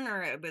 director's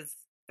corner. It was,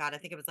 God, I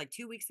think it was like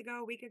 2 weeks ago,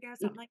 a week ago,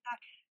 something like that.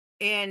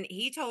 And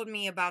he told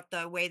me about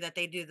the way that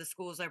they do the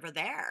schools over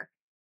there.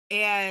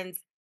 And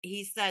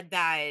he said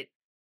that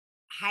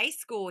high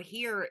school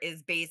here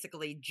is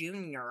basically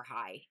junior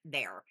high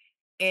there.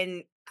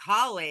 In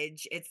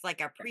college, it's like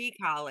a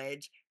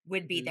pre-college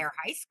would be Hmm. their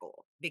high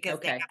school because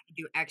they Okay. have to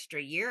do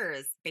extra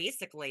years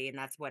basically, and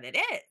that's what it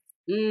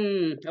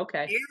is.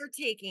 Okay. They're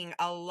taking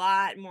a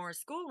lot more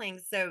schooling,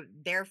 so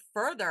they're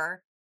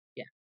further,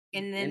 Yeah.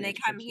 and then In they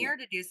come education. here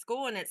to do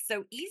school, and it's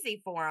so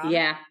easy for them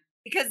Yeah.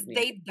 because Yeah.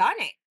 they've done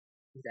it.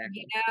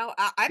 Exactly.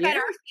 I Yeah. bet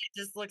our shit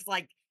just looks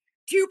like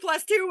 2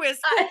 plus 2 is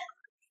 4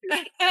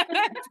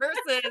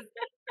 versus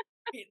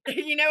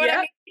you know what I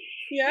Yeah. mean?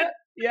 Yeah.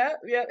 Yeah.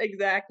 Yeah.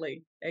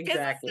 Exactly.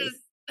 Exactly.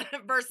 Physicists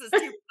versus 2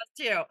 plus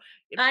 2.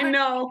 I Put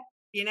know.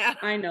 you know,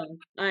 I know.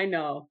 I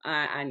know.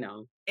 I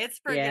know. it's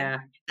freaking Yeah.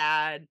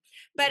 sad.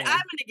 But I'm Yeah.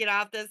 gonna get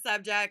off this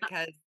subject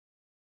because 'cause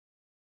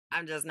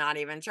I'm just not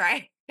even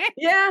trying.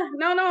 Yeah.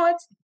 No, no,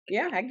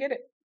 yeah, I get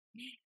it.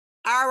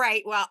 All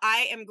right. Well,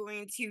 I am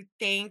going to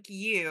thank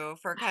you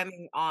for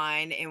coming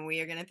on, and we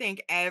are going to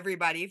thank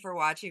everybody for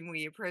watching.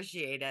 We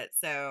appreciate it.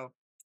 So,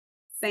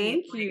 see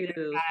you Thank later,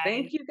 you. guys.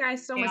 Thank you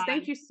guys so much. Yeah.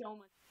 Thank you so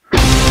much.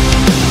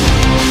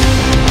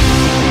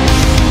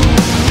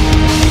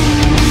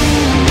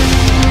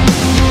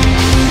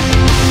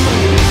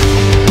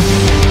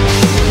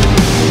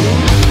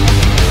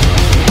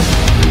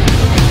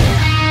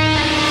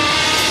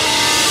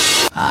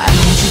 I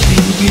know what you're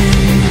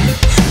thinking.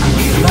 I'm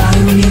gonna lie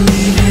when you're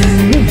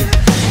leaving,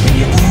 and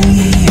you owe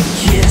me a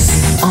kiss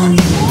on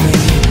your way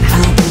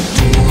out the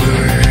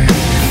door.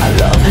 I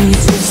love how you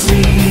still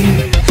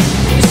sleep,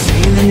 and you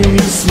say that you'll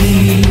miss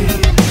me.